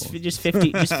 50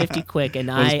 quick, and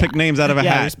we'll just pick names out of a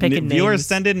hat. Just picking Viewers, names.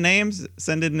 send in names.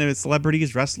 Send in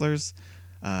celebrities, wrestlers,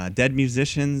 dead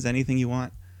musicians, anything you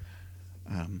want.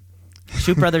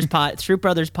 Shoot Brothers Pod at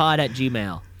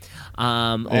Gmail.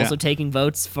 Also taking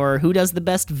votes for who does the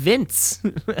best Vince.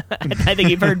 I think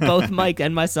you've heard both Mike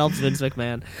and myself, Vince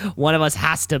McMahon. One of us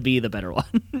has to be the better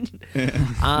one.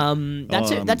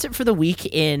 That's it for the week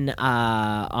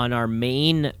on our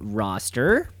main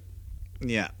roster.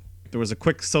 Yeah. There was a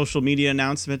quick social media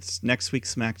announcement. Next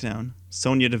week's SmackDown.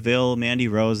 Sonya Deville, Mandy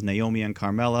Rose, Naomi, and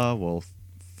Carmella will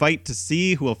fight to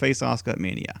see who will face Asuka at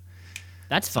Mania.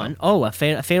 That's fun. A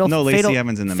fatal. No Lacey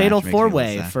Evans in the fatal match.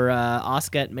 4-way for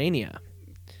Asuka at Mania.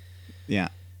 Yeah.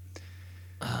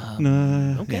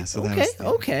 Okay. So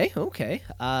okay.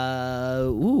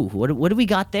 What do we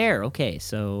got there? Okay,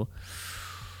 so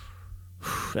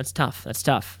that's tough.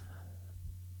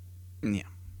 Yeah.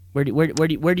 Where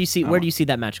do you see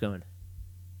that match going?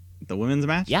 The women's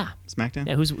match? Yeah. SmackDown?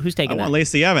 Yeah, who's taking that? I want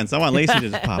Lacey Evans. I want Lacey to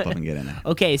just pop up and get in there.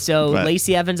 Okay, so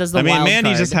Lacey Evans as the wild card.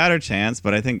 Mandy just had her chance,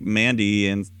 but I think Mandy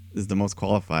is the most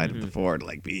qualified before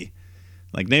to be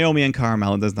like Naomi and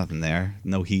Carmella. There's nothing there.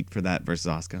 No heat for that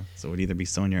versus Asuka. So it would either be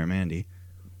Sonya or Mandy.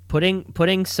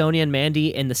 Putting Sonya and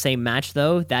Mandy in the same match,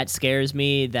 though, that scares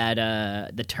me that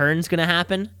the turn's going to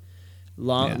happen.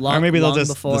 Or maybe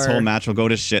this whole match will go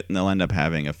to shit and they'll end up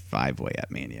having a 5-way at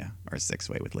Mania or a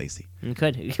 6-way with Lacey.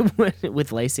 Could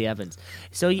with Lacey Evans.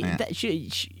 So is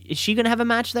she going to have a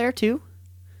match there too?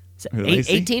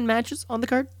 18 matches on the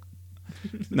card?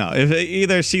 No, if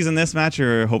either she's in this match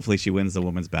or hopefully she wins the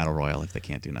Women's Battle Royal if they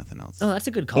can't do nothing else. Oh, that's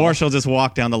a good call. Or she'll just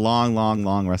walk down the long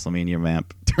WrestleMania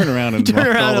ramp, turn around and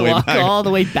walk all the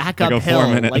way back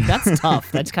uphill. Like that's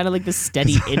tough. That's kind of like the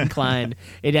steady incline.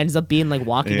 It ends up being like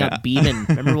walking up Beeman.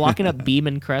 Remember walking up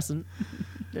Beeman Crescent?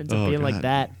 It ends up being like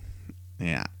that.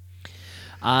 Yeah.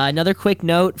 Another quick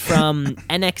note from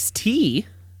NXT.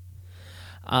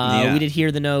 We did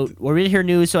hear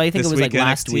news, so I think it was like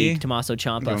last week. Tommaso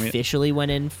Ciampa officially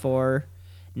went in for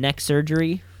neck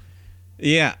surgery.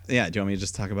 Yeah. Do you want me to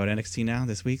just talk about NXT now,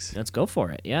 this week's? Let's go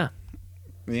for it, yeah.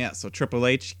 Yeah, so Triple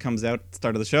H comes out at the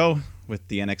start of the show with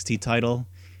the NXT title,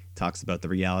 talks about the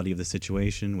reality of the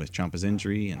situation with Ciampa's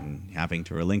injury and having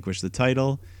to relinquish the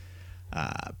title.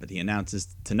 But he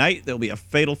announces tonight there'll be a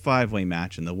fatal 5-way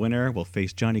match, and the winner will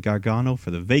face Johnny Gargano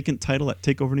for the vacant title at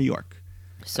TakeOver New York.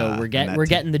 So we're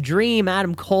getting the Dream,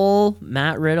 Adam Cole,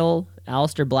 Matt Riddle,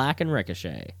 Aleister Black, and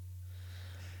Ricochet.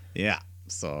 Yeah.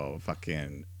 So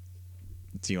fucking.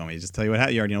 Do you want me to just tell you what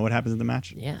happened? You already know what happens in the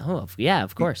match? Yeah. Oh, yeah.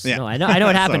 Of course. Yeah. No, I know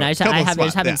what happened. So, I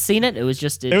just haven't seen it. It was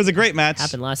just. It was a great match.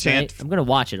 Happened last night. I'm gonna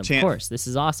watch it. Of course. This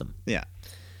is awesome. Yeah.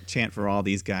 Chant for all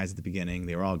these guys at the beginning.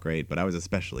 They were all great, but I was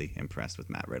especially impressed with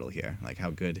Matt Riddle here. Like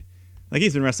how good. Like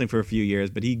he's been wrestling for a few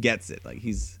years, but he gets it. Like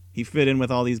he fit in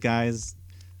with all these guys.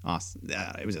 Awesome.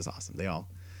 It was just awesome. They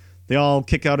all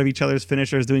kick out of each other's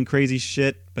finishers doing crazy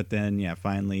shit, but then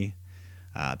finally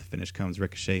the finish comes.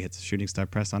 Ricochet hits a shooting star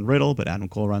press on Riddle, but Adam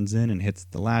Cole runs in and hits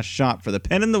the last shot for the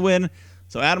pin and the win.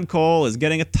 So Adam Cole is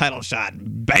getting a title shot.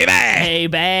 Baby!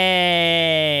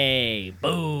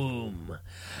 Boom.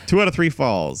 2 out of 3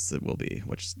 falls it will be,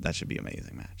 which that should be an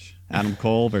amazing match. Adam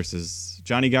Cole versus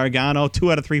Johnny Gargano.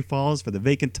 2 out of 3 falls for the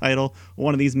vacant title.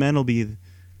 One of these men will be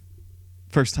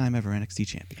first time ever NXT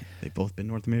champion. They've both been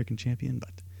North American champion,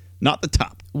 but not the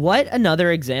top. What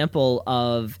another example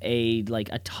of a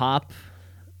top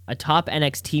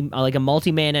NXT, like a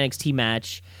multi-man NXT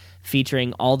match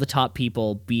featuring all the top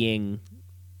people being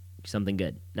something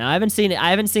good. Now I haven't seen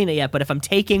it yet, but if I'm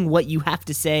taking what you have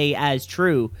to say as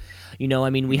true, we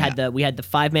had the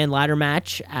 5-man ladder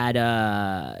match at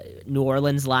New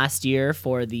Orleans last year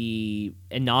for the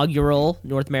inaugural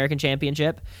North American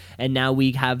Championship, and now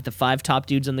we have the 5 top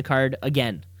dudes on the card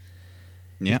again.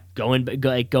 Yeah, going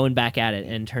back at it,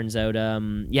 and turns out,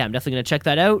 I'm definitely gonna check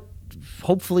that out.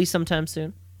 Hopefully, sometime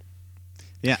soon.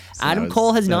 Yeah, so Adam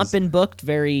Cole has not been booked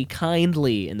very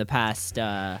kindly in the past.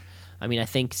 I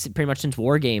think pretty much since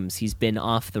War Games, he's been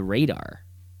off the radar.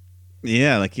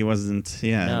 Yeah, like he wasn't.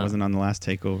 Yeah, no. He wasn't on the last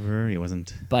takeover. He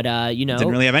wasn't. But didn't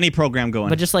really have any program going.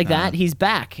 But just like that, he's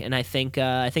back, and I think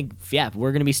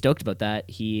we're gonna be stoked about that.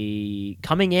 He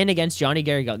coming in against Johnny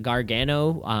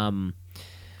Gargano.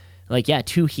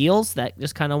 2 heels that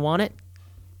just kind of want it.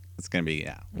 It's gonna be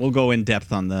We'll go in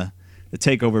depth on the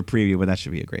takeover preview, but that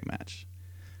should be a great match.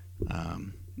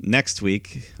 Next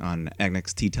week on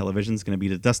NXT television is going to be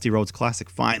the Dusty Rhodes Classic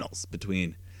Finals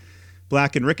between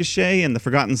Black and Ricochet and the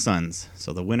Forgotten Sons.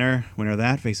 So the winner of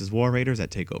that faces War Raiders at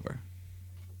Takeover.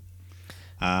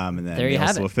 And then there you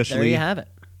have it. There you have it.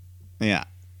 Yeah.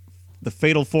 The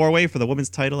Fatal 4-Way for the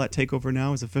women's title at Takeover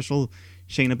now is official.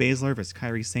 Shayna Baszler versus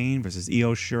Kairi Sane versus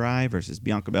Io Shirai versus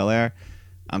Bianca Belair.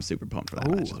 I'm super pumped for that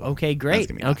match as well. Okay,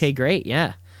 great. Okay, great.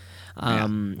 Yeah.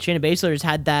 Shayna Baszler has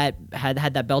had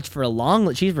that belt for a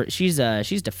long. She's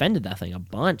defended that thing a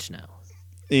bunch now.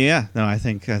 Yeah, no, I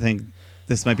think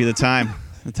this might be the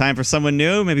time for someone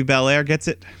new. Maybe Belair gets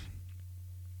it.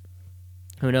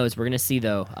 Who knows? We're gonna see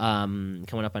though.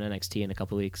 Coming up on NXT in a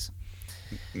couple weeks.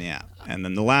 Yeah, and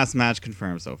then the last match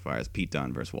confirmed so far is Pete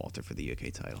Dunne versus Walter for the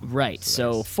UK title. Right.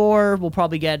 So 4, we'll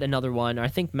probably get another one. I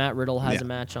think Matt Riddle has a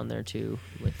match on there too.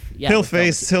 He'll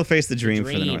face the Dream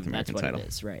for the North American title. That's what it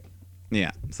is, right?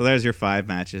 Yeah. So there's your 5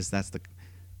 matches.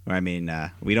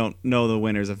 We don't know the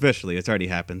winners officially. It's already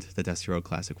happened. The Dusty Road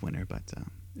Classic winner, but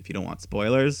if you don't want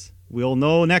spoilers, we'll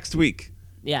know next week.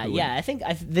 Yeah. I think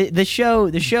the show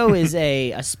is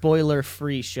a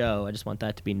spoiler-free show. I just want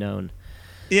that to be known.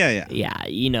 Yeah.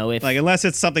 If unless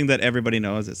it's something that everybody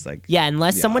knows, it's like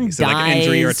unless someone dies like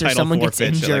injury or someone gets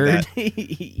injured,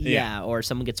 like or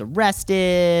someone gets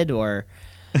arrested, or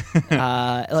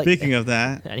speaking of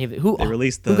that, they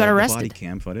released the body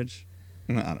cam footage.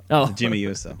 I don't know. The Jimmy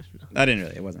Uso.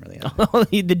 It wasn't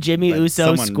really. The Jimmy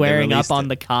Uso squaring up on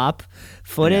the cop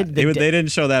footage. Yeah, they didn't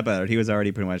show that, but he was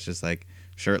already pretty much just like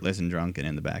shirtless and drunk and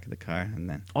in the back of the car, and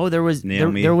then there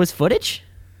was footage.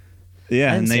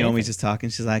 Yeah, and Naomi's just talking.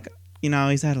 She's like,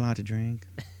 he's had a lot to drink.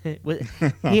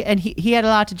 he had a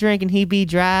lot to drink, and he be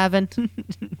driving.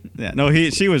 Yeah, no,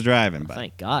 she was driving. But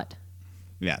thank God.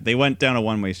 Yeah, they went down a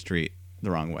one-way street the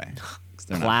wrong way.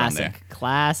 Classic.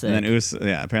 And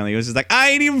then apparently Uso's like,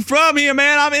 I ain't even from here,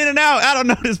 man. I'm in and out. I don't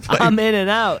know this place. I'm in and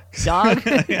out, dog.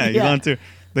 Yeah, you want to.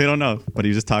 They don't know, but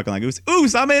he's just talking like Uso.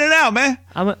 I'm in and out, man.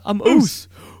 I'm Uso.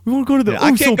 We want to go to the Uso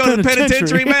I can't go to the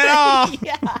penitentiary, man. Oh.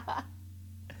 Yeah.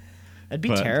 That'd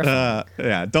be terrifying.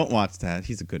 Don't watch that.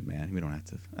 He's a good man. We don't have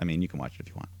to. You can watch it if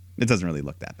you want. It doesn't really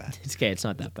look that bad. It's okay. It's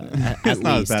not that bad. It's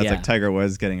not as bad as like Tiger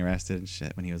Woods getting arrested and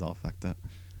shit when he was all fucked up.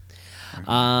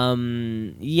 So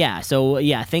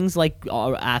things like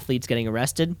athletes getting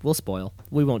arrested, we'll spoil.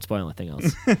 We won't spoil anything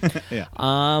else. Yeah.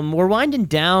 We're winding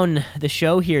down the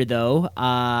show here, though.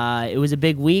 It was a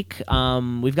big week.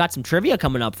 We've got some trivia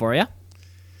coming up for you.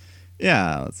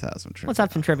 Yeah, let's have some trivia. Let's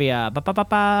have some trivia.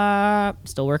 Ba-ba-ba-ba.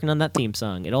 Still working on that theme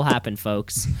song. It'll happen,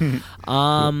 folks.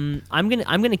 I'm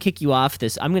gonna kick you off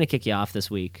this. I'm gonna kick you off this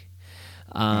week.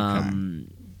 SmackDown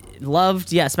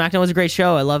was a great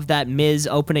show. I love that Miz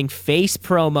opening face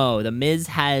promo. The Miz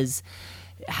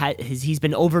he's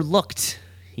been overlooked.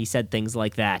 He said things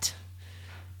like that.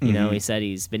 He said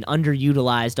he's been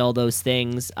underutilized, all those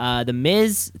things. The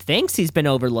Miz thinks he's been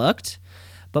overlooked.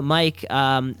 But Mike,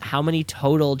 how many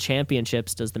total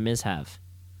championships does the Miz have?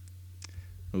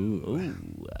 Ooh.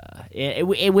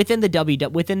 Within the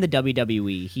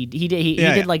WWE, he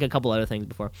did like a couple other things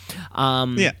before.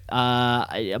 I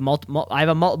have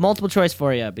a multiple choice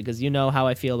for you because you know how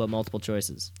I feel about multiple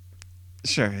choices.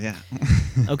 Sure. Yeah.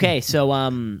 Okay, so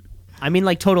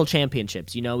like total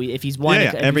championships. If he's won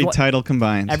every title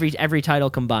combined. Every title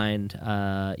combined.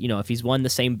 If he's won the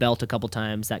same belt a couple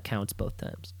times, that counts both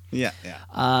times. Yeah.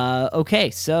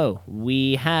 Okay, so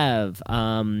we have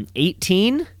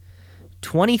 18,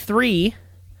 23,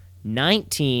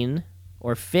 19,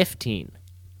 or 15.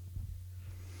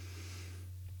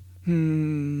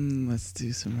 Let's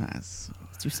do some math.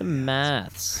 do some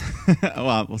maths.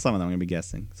 Well, some of them I'm gonna be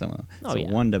guessing. Some of them. Oh, so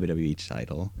yeah. 1 WWE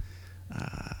title,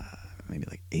 maybe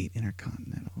like 8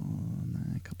 Intercontinental,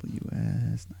 a couple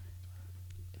US.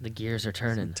 The gears are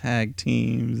turning. Tag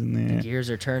teams in there. The gears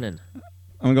are turning. I'm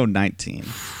gonna go 19.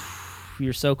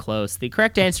 You're so close. The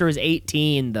correct answer is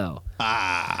 18, though.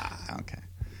 Okay.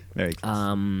 Very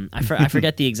close. I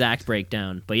forget the exact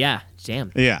breakdown, but yeah,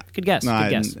 damn. Yeah. Good guess. No,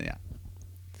 Good guess. Yeah.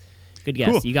 Good guess.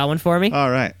 Cool. You got one for me? All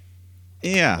right.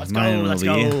 Yeah. Let's mine go. will Let's be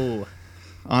go.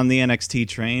 On the NXT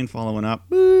train, following up.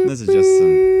 This is just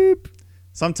some.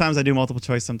 Sometimes I do multiple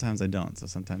choice, sometimes I don't. So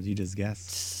sometimes you just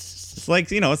guess. It's like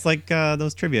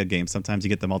those trivia games. Sometimes you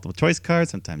get the multiple choice card,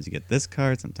 sometimes you get this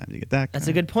card, sometimes you get that card. That's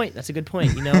a good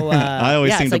point. You know, I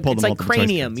always seem to pull the it's like multiple choice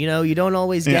cranium. cards. You know, you don't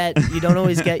always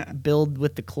get billed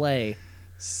with the clay.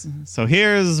 So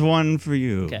here's one for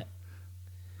you. Okay.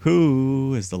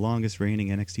 Who is the longest reigning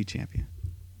NXT champion?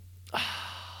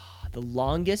 The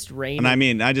longest reign.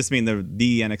 And I just mean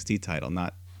the NXT title,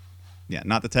 not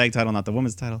the tag title, not the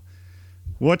women's title.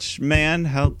 Which man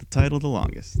held the title the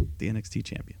longest? The NXT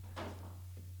champion.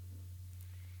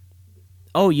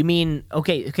 Oh, you mean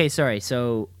okay, sorry.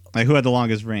 So Like who had the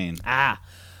longest reign?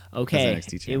 Okay. As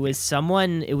NXT champion. It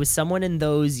was someone in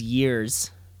those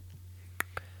years.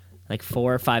 Like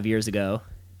 4 or 5 years ago.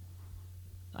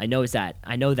 I know that.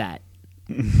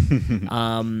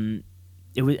 It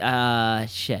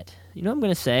was shit. You know what I'm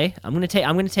gonna say? I'm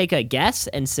gonna take a guess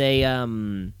and say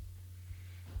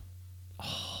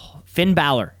Finn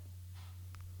Balor.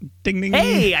 Ding ding.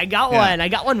 Hey, I got one. I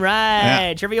got one right.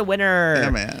 Yeah. Trivia winner. Yeah,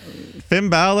 man. Finn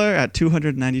Balor at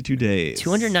 292 days.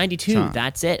 292.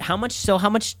 That's it. How much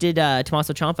did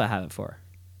Tommaso Ciampa have it for?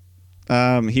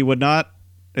 He would not.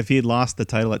 If he had lost the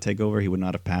title at TakeOver, he would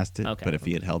not have passed it. Okay. But if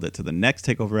he had held it to the next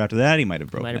TakeOver after that, he might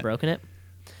have broken it.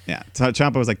 Yeah.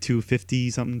 Ciampa was like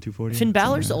 250 something, 240. Finn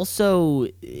Balor's also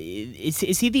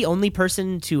is he the only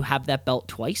person to have that belt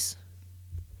twice?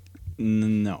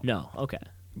 No. No. Okay.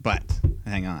 But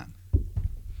hang on.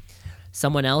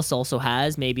 Someone else also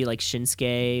has, maybe like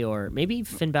Shinsuke, or maybe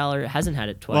Finn Balor hasn't had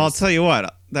it twice. Well, I'll tell you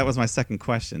what. That was my second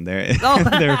question. There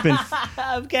have been.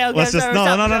 Okay. Let's just no.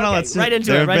 Let's right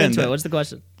into it. What's the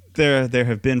question? There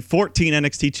have been 14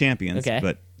 NXT champions, Okay.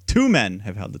 but 2 men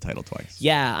have held the title twice.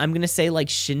 Yeah, I'm gonna say like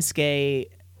Shinsuke.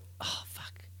 Oh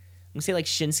fuck. I'm gonna say like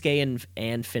Shinsuke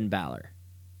and Finn Balor.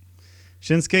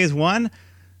 Shinsuke's one.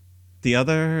 The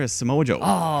other is Samoa Joe.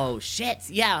 Oh shit!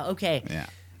 Yeah. Okay. Yeah.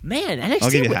 Man,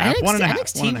 I'll give you half. NXT, One and a half.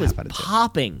 NXT One and a was half out of 10.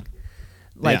 popping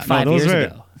like Yeah, 5 years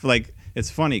ago. Like it's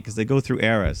funny because they go through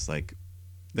eras. Like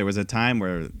there was a time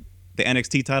where the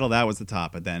NXT title that was the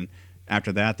top, but then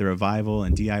after that the Revival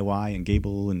and DIY and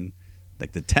Gable and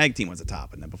like the tag team was the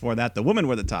top, and then before that the women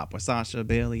were the top with Sasha,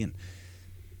 Bayley, and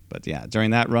but yeah, during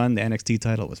that run the NXT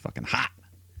title was fucking hot.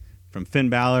 From Finn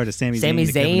Balor to Sami Zayn. To Kevin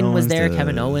Zayn was Owens there. to,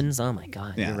 Kevin Owens. Oh my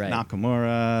god, yeah, you're right.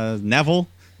 Nakamura, Neville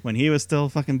when he was still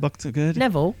fucking booked so good.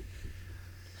 Neville.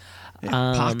 Yeah,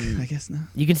 Pac, I guess now.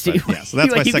 You can still. Yeah, so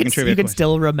that's my second trivia You can question.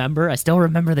 still remember. I still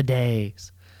remember the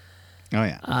days. Oh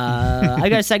yeah. I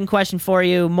got a second question for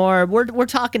you. We're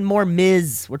talking more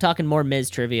Miz. We're talking more Miz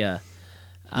trivia.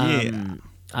 The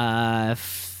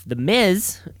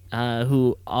Miz,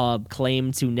 who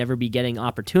claimed to never be getting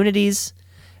opportunities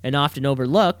and often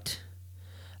overlooked,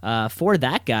 for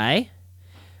that guy,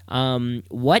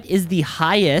 what is the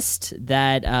highest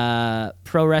that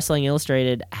Pro Wrestling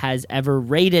Illustrated has ever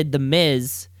rated the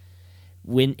Miz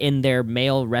in their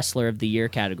Male Wrestler of the Year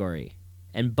category?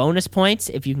 And bonus points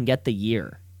if you can get the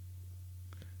year.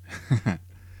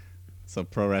 So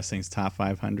Pro Wrestling's top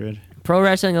 500. Pro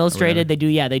Wrestling Illustrated, they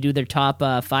do their top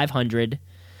 500.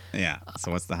 Yeah.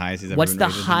 So what's the highest he's ever What's been the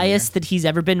rated in highest that he's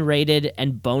ever been rated,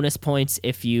 and bonus points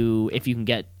if you can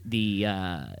get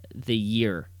the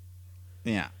year?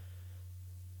 Yeah.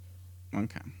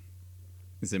 Okay.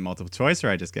 Is it multiple choice or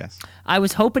I just guess? I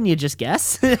was hoping you'd just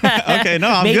guess. Okay, no,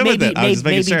 I'm good with it. I was just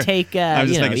making sure. Take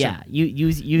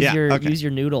Use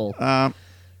your noodle.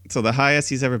 So the highest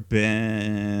he's ever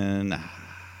been,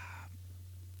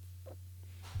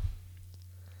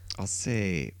 I'll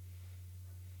say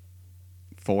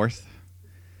 4th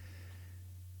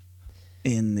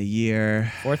in the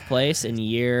year 4th place in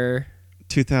year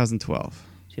 2012.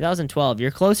 2012.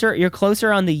 You're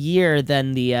closer on the year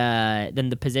than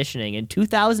the positioning. In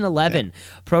 2011,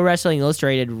 Pro Wrestling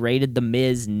Illustrated rated The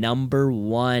Miz number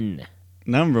 1.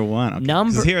 Number 1.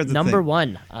 Okay. Number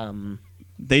 1.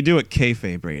 They do it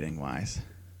kayfabe rating wise.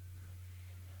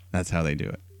 That's how they do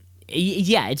it.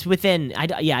 Yeah, it's within.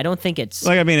 I don't think it's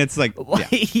like. I mean, it's like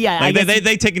yeah. Like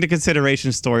they take into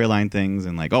consideration storyline things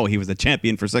and like, oh, he was the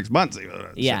champion for 6 months.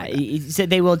 Yeah, like he said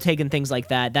they will take in things like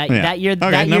that. That year,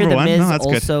 Okay, that year, number the one. Miz No, that's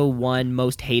also won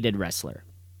most hated wrestler.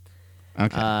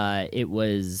 Okay. It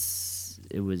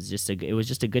was just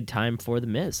a good time for the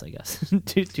Miz, I guess.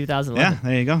 2011. Yeah,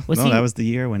 there you go. That was the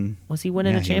year when was he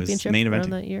winning a championship main around eventing.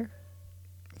 that year?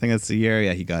 I think that's the year.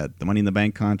 Yeah, he got the Money in the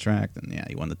Bank contract, and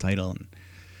he won the title. And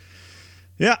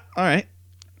yeah, all right.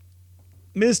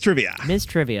 Miz Trivia.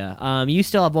 You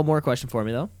still have one more question for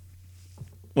me though.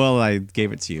 Well, I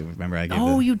gave it to you. Remember, I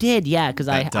gave. You did. Yeah, because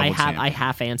I champion.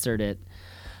 half answered it.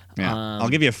 Yeah, I'll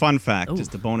give you a fun fact,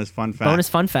 just a bonus fun fact. Bonus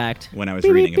fun fact. When I was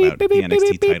reading about the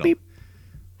NXT title.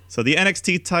 So the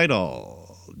NXT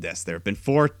title, yes, there have been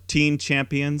 14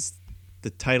 champions. The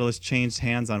title has changed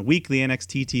hands on weekly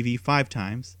NXT TV 5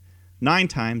 times, 9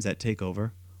 times at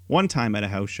TakeOver, 1 time at a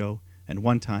house show, and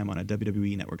 1 time on a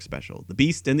WWE Network special, The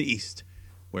Beast in the East,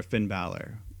 where Finn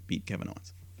Balor beat Kevin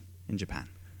Owens in Japan.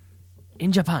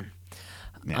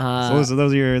 Yeah. So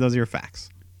those are your facts.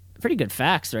 Pretty good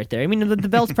facts right there. I mean, the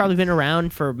belt's probably been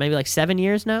around for maybe like 7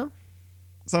 years now.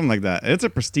 Something like that. It's a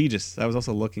prestigious. I was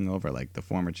also looking over like the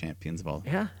former champions of all.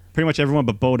 Yeah. Pretty much everyone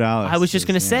but Bo Dallas. I was just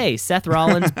gonna say Seth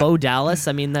Rollins, Bo Dallas.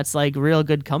 I mean, that's like real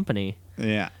good company.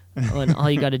 Yeah. And all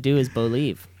you got to do is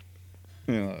believe.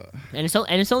 Yeah. And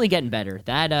it's only getting better.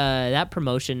 That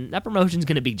promotion's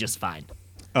gonna be just fine.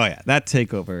 Oh yeah, that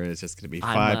takeover is just gonna be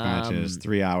 5 matches,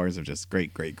 3 hours of just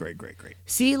great.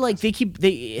 See, like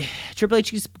Triple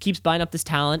H keeps buying up this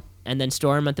talent, and then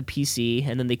store them at the PC,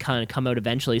 and then they kind of come out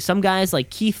eventually. Some guys like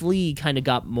Keith Lee kind of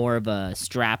got more of a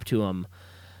strap to him,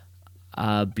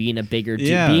 being a bigger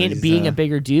being a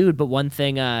bigger dude. But one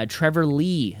thing, Trevor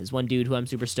Lee is one dude who I'm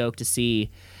super stoked to see.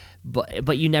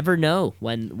 But you never know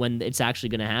when it's actually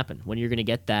going to happen, when you're going to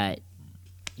get that,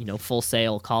 Full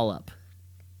Sail call up.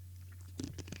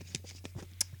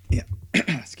 Yeah.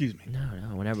 Excuse me. No.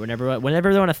 Whenever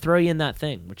they want to throw you in that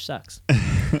thing, which sucks.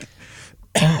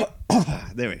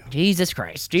 There we go. Jesus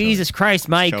Christ,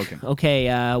 Mike. Choking.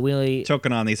 Okay,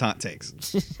 choking on these hot takes.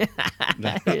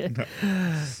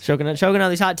 choking on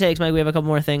these hot takes, Mike. We have a couple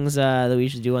more things that we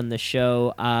should do on the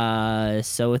show.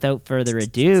 So without further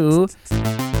ado.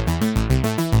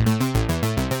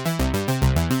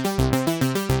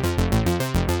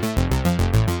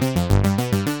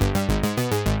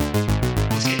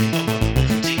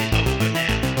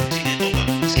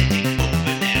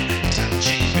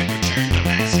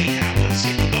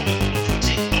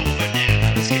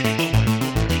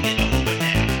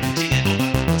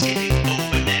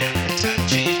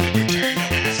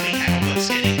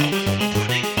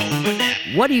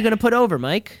 What are you going to put over,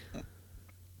 Mike?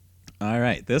 All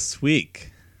right, this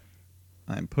week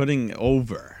I'm putting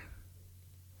over.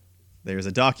 There's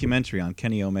a documentary on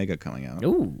Kenny Omega coming out.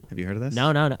 Ooh. Have you heard of this?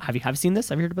 No. Have you seen this?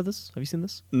 Have you heard about this? Have you seen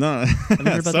this? No. Have you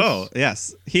heard about this?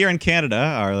 Yes. Here in Canada,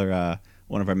 our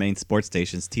one of our main sports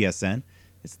stations, TSN,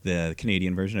 it's the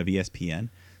Canadian version of ESPN.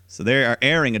 So they are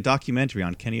airing a documentary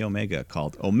on Kenny Omega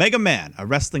called Omega Man, A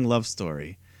Wrestling Love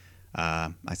Story.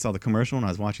 I saw the commercial when I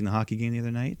was watching the hockey game the other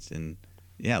night, and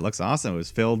yeah, it looks awesome. It was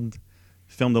filmed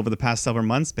over the past several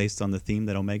months based on the theme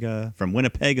that Omega from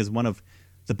Winnipeg is one of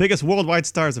the biggest worldwide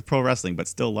stars of pro wrestling, but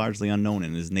still largely unknown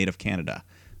in his native Canada,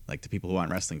 like to people who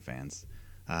aren't wrestling fans.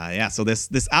 So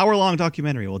this hour-long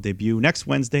documentary will debut next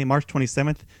Wednesday, March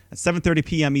 27th at 7:30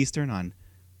 p.m. Eastern on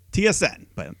TSN,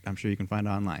 but I'm sure you can find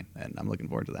it online, and I'm looking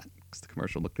forward to that because the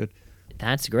commercial looked good.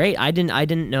 That's great. I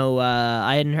didn't know.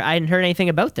 I hadn't heard anything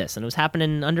about this, and it was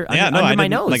happening under my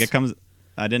nose. Like it comes.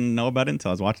 I didn't know about it until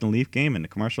I was watching the Leaf game and the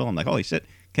commercial. I'm like, holy shit,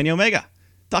 Kenny Omega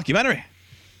documentary.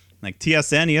 Like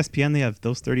TSN, ESPN, they have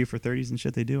those 30 for 30s and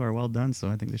shit they do are well done. So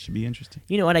I think this should be interesting.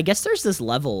 You know what? I guess there's this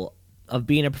level of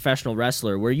being a professional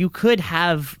wrestler where you could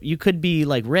be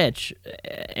like rich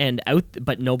and out,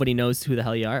 but nobody knows who the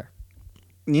hell you are.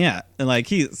 Yeah, and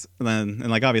like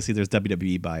obviously there's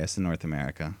WWE bias in North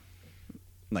America.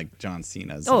 Like John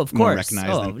Cena's more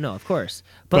recognized. No, of course.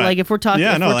 But like if we're talking,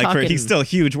 he's still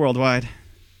huge worldwide.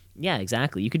 Yeah,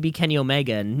 exactly. You could be Kenny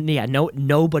Omega, and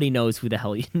nobody knows who the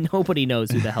hell you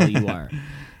are.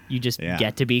 You just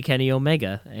get to be Kenny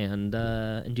Omega and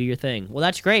do your thing. Well,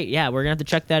 that's great. Yeah, we're gonna have to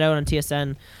check that out on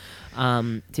TSN.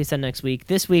 TSN next week.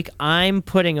 This week, I'm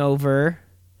putting over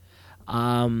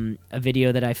a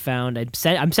video that I found.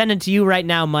 I'm sending it to you right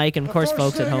now, Mike, and of course,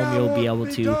 folks at home, you'll be able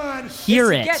to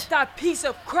hear it. Get that piece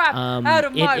of crap out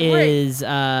of my ring. It is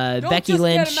Becky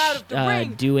Lynch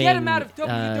doing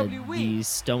the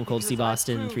Stone Cold Steve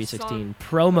Austin 316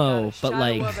 promo, but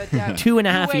like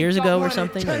 2.5 years ago or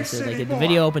something. And so, like, the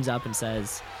video opens up and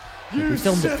says, We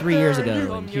filmed it 3 years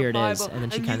ago, and here it is. And then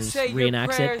she kind of just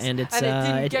reenacts it, and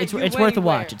it's worth a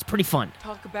watch. It's pretty fun.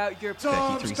 Talk about your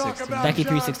Becky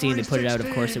 316, they put it out.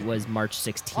 Of course, it was March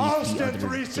 16th the other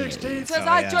day. Says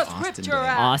I just whipped your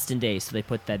ass. Austin Day, so they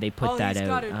put that All out. he's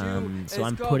gotta do So is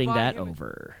I'm go putting buy that him-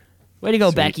 over. Way to go,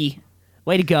 Sweet. Becky.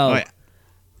 Way to go. Oh, yeah.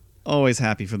 Always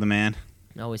happy for the man.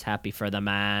 Always happy for the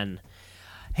man.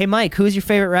 Hey, Mike, who's your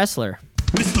favorite wrestler?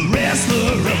 Mr.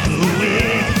 Wrestler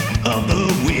of the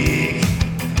week,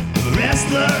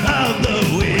 Wrestler of the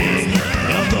week,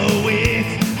 of the week,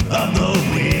 of the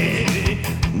week,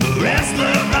 the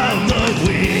Wrestler of the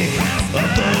week, of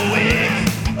the week,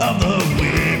 of the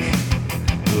week,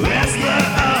 Wrestler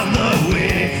of the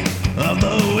week, of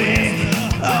the week,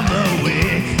 of the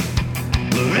week,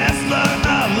 the Wrestler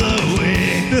of the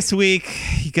week. This week,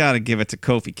 you got to give it to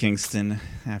Kofi Kingston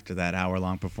after that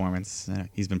hour-long performance.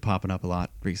 He's been popping up a lot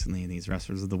recently in these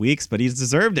Wrestlers of the Weeks, but he's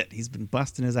deserved it. He's been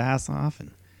busting his ass off.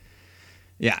 And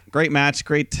yeah, great match,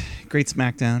 great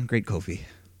SmackDown, great Kofi.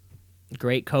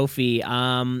 Great Kofi.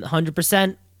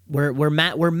 100%.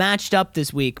 We're matched up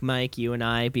this week, Mike, you and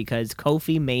I, because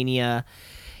Kofi-MANIA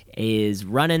is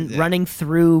running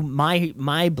through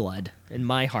my blood and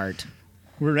my heart.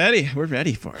 We're ready. We're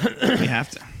ready for it. We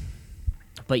have to.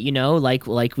 But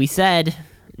like we said,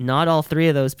 not all three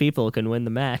of those people can win the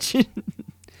match.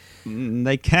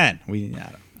 They can. Do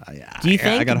you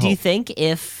think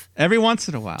if every once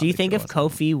in a while? Do you think if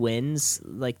Kofi wins,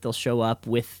 like they'll show up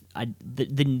with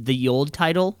the old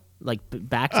title, like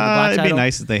back to the black title? It'd be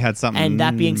nice if they had something. And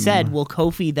that being said, will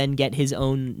Kofi then get his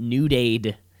own New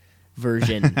Day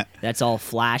version that's all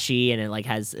flashy and it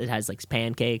has like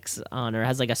pancakes on, or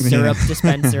has like a syrup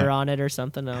dispenser on it or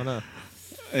something? I don't know.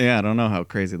 Yeah, I don't know how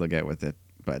crazy they'll get with it.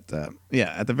 But,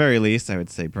 yeah, at the very least, I would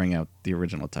say bring out the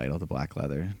original title, the black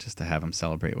leather, just to have him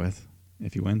celebrate with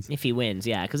if he wins. If he wins,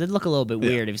 yeah, because it'd look a little bit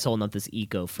weird if he's holding up this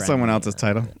eco-friendly... Someone else's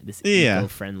title. This yeah.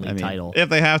 eco-friendly title. If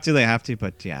they have to, they have to,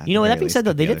 but yeah. You know, that being said,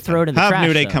 though, they did throw it in the trash, Have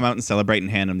New Day though. come out and celebrate and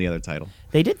hand him the other title.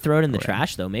 They did throw it in the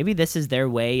trash, though. Maybe this is their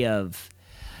way of,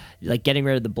 like, getting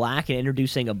rid of the black and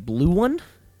introducing a blue one.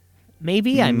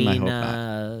 Maybe. I mean,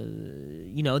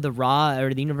 you know, the Raw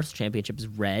or the Universal Championship is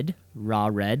red, Raw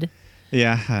red.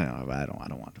 Yeah, I don't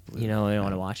want to believe. You know, I don't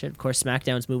want to watch it. Of course,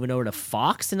 SmackDown's moving over to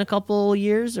Fox in a couple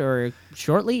years, or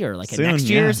shortly, or like Soon, next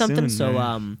year or something. Soon,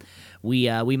 yeah.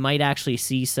 So, we might actually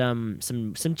see some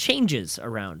changes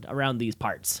around these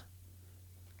parts.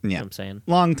 Yeah, You know what I'm saying.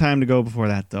 Long time to go before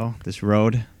that, though. This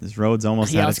road's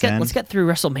almost at its end. Let's get through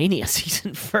WrestleMania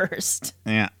season first.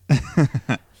 Yeah.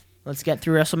 Let's get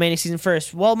through WrestleMania season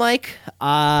first. Well, Mike,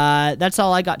 that's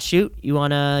all I got. Shoot, you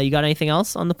got anything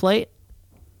else on the plate?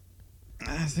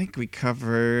 I think we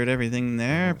covered everything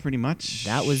there pretty much.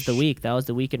 That was the week. That was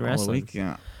the week in All the wrestling. week,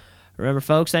 yeah. Remember,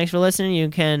 folks, thanks for listening. You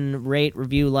can rate,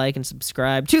 review, like, and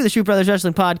subscribe to the Shoot Brothers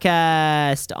Wrestling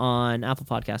Podcast on Apple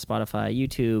Podcasts, Spotify,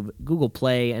 YouTube, Google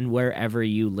Play, and wherever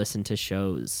you listen to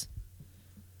shows.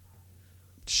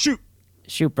 Shoot,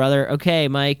 brother. Okay,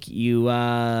 Mike,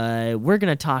 we're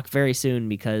gonna talk very soon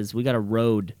because we got a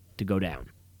road to go down.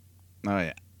 Oh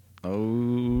yeah. Oh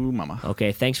mama.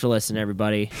 Okay, thanks for listening,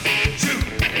 everybody. Shoot!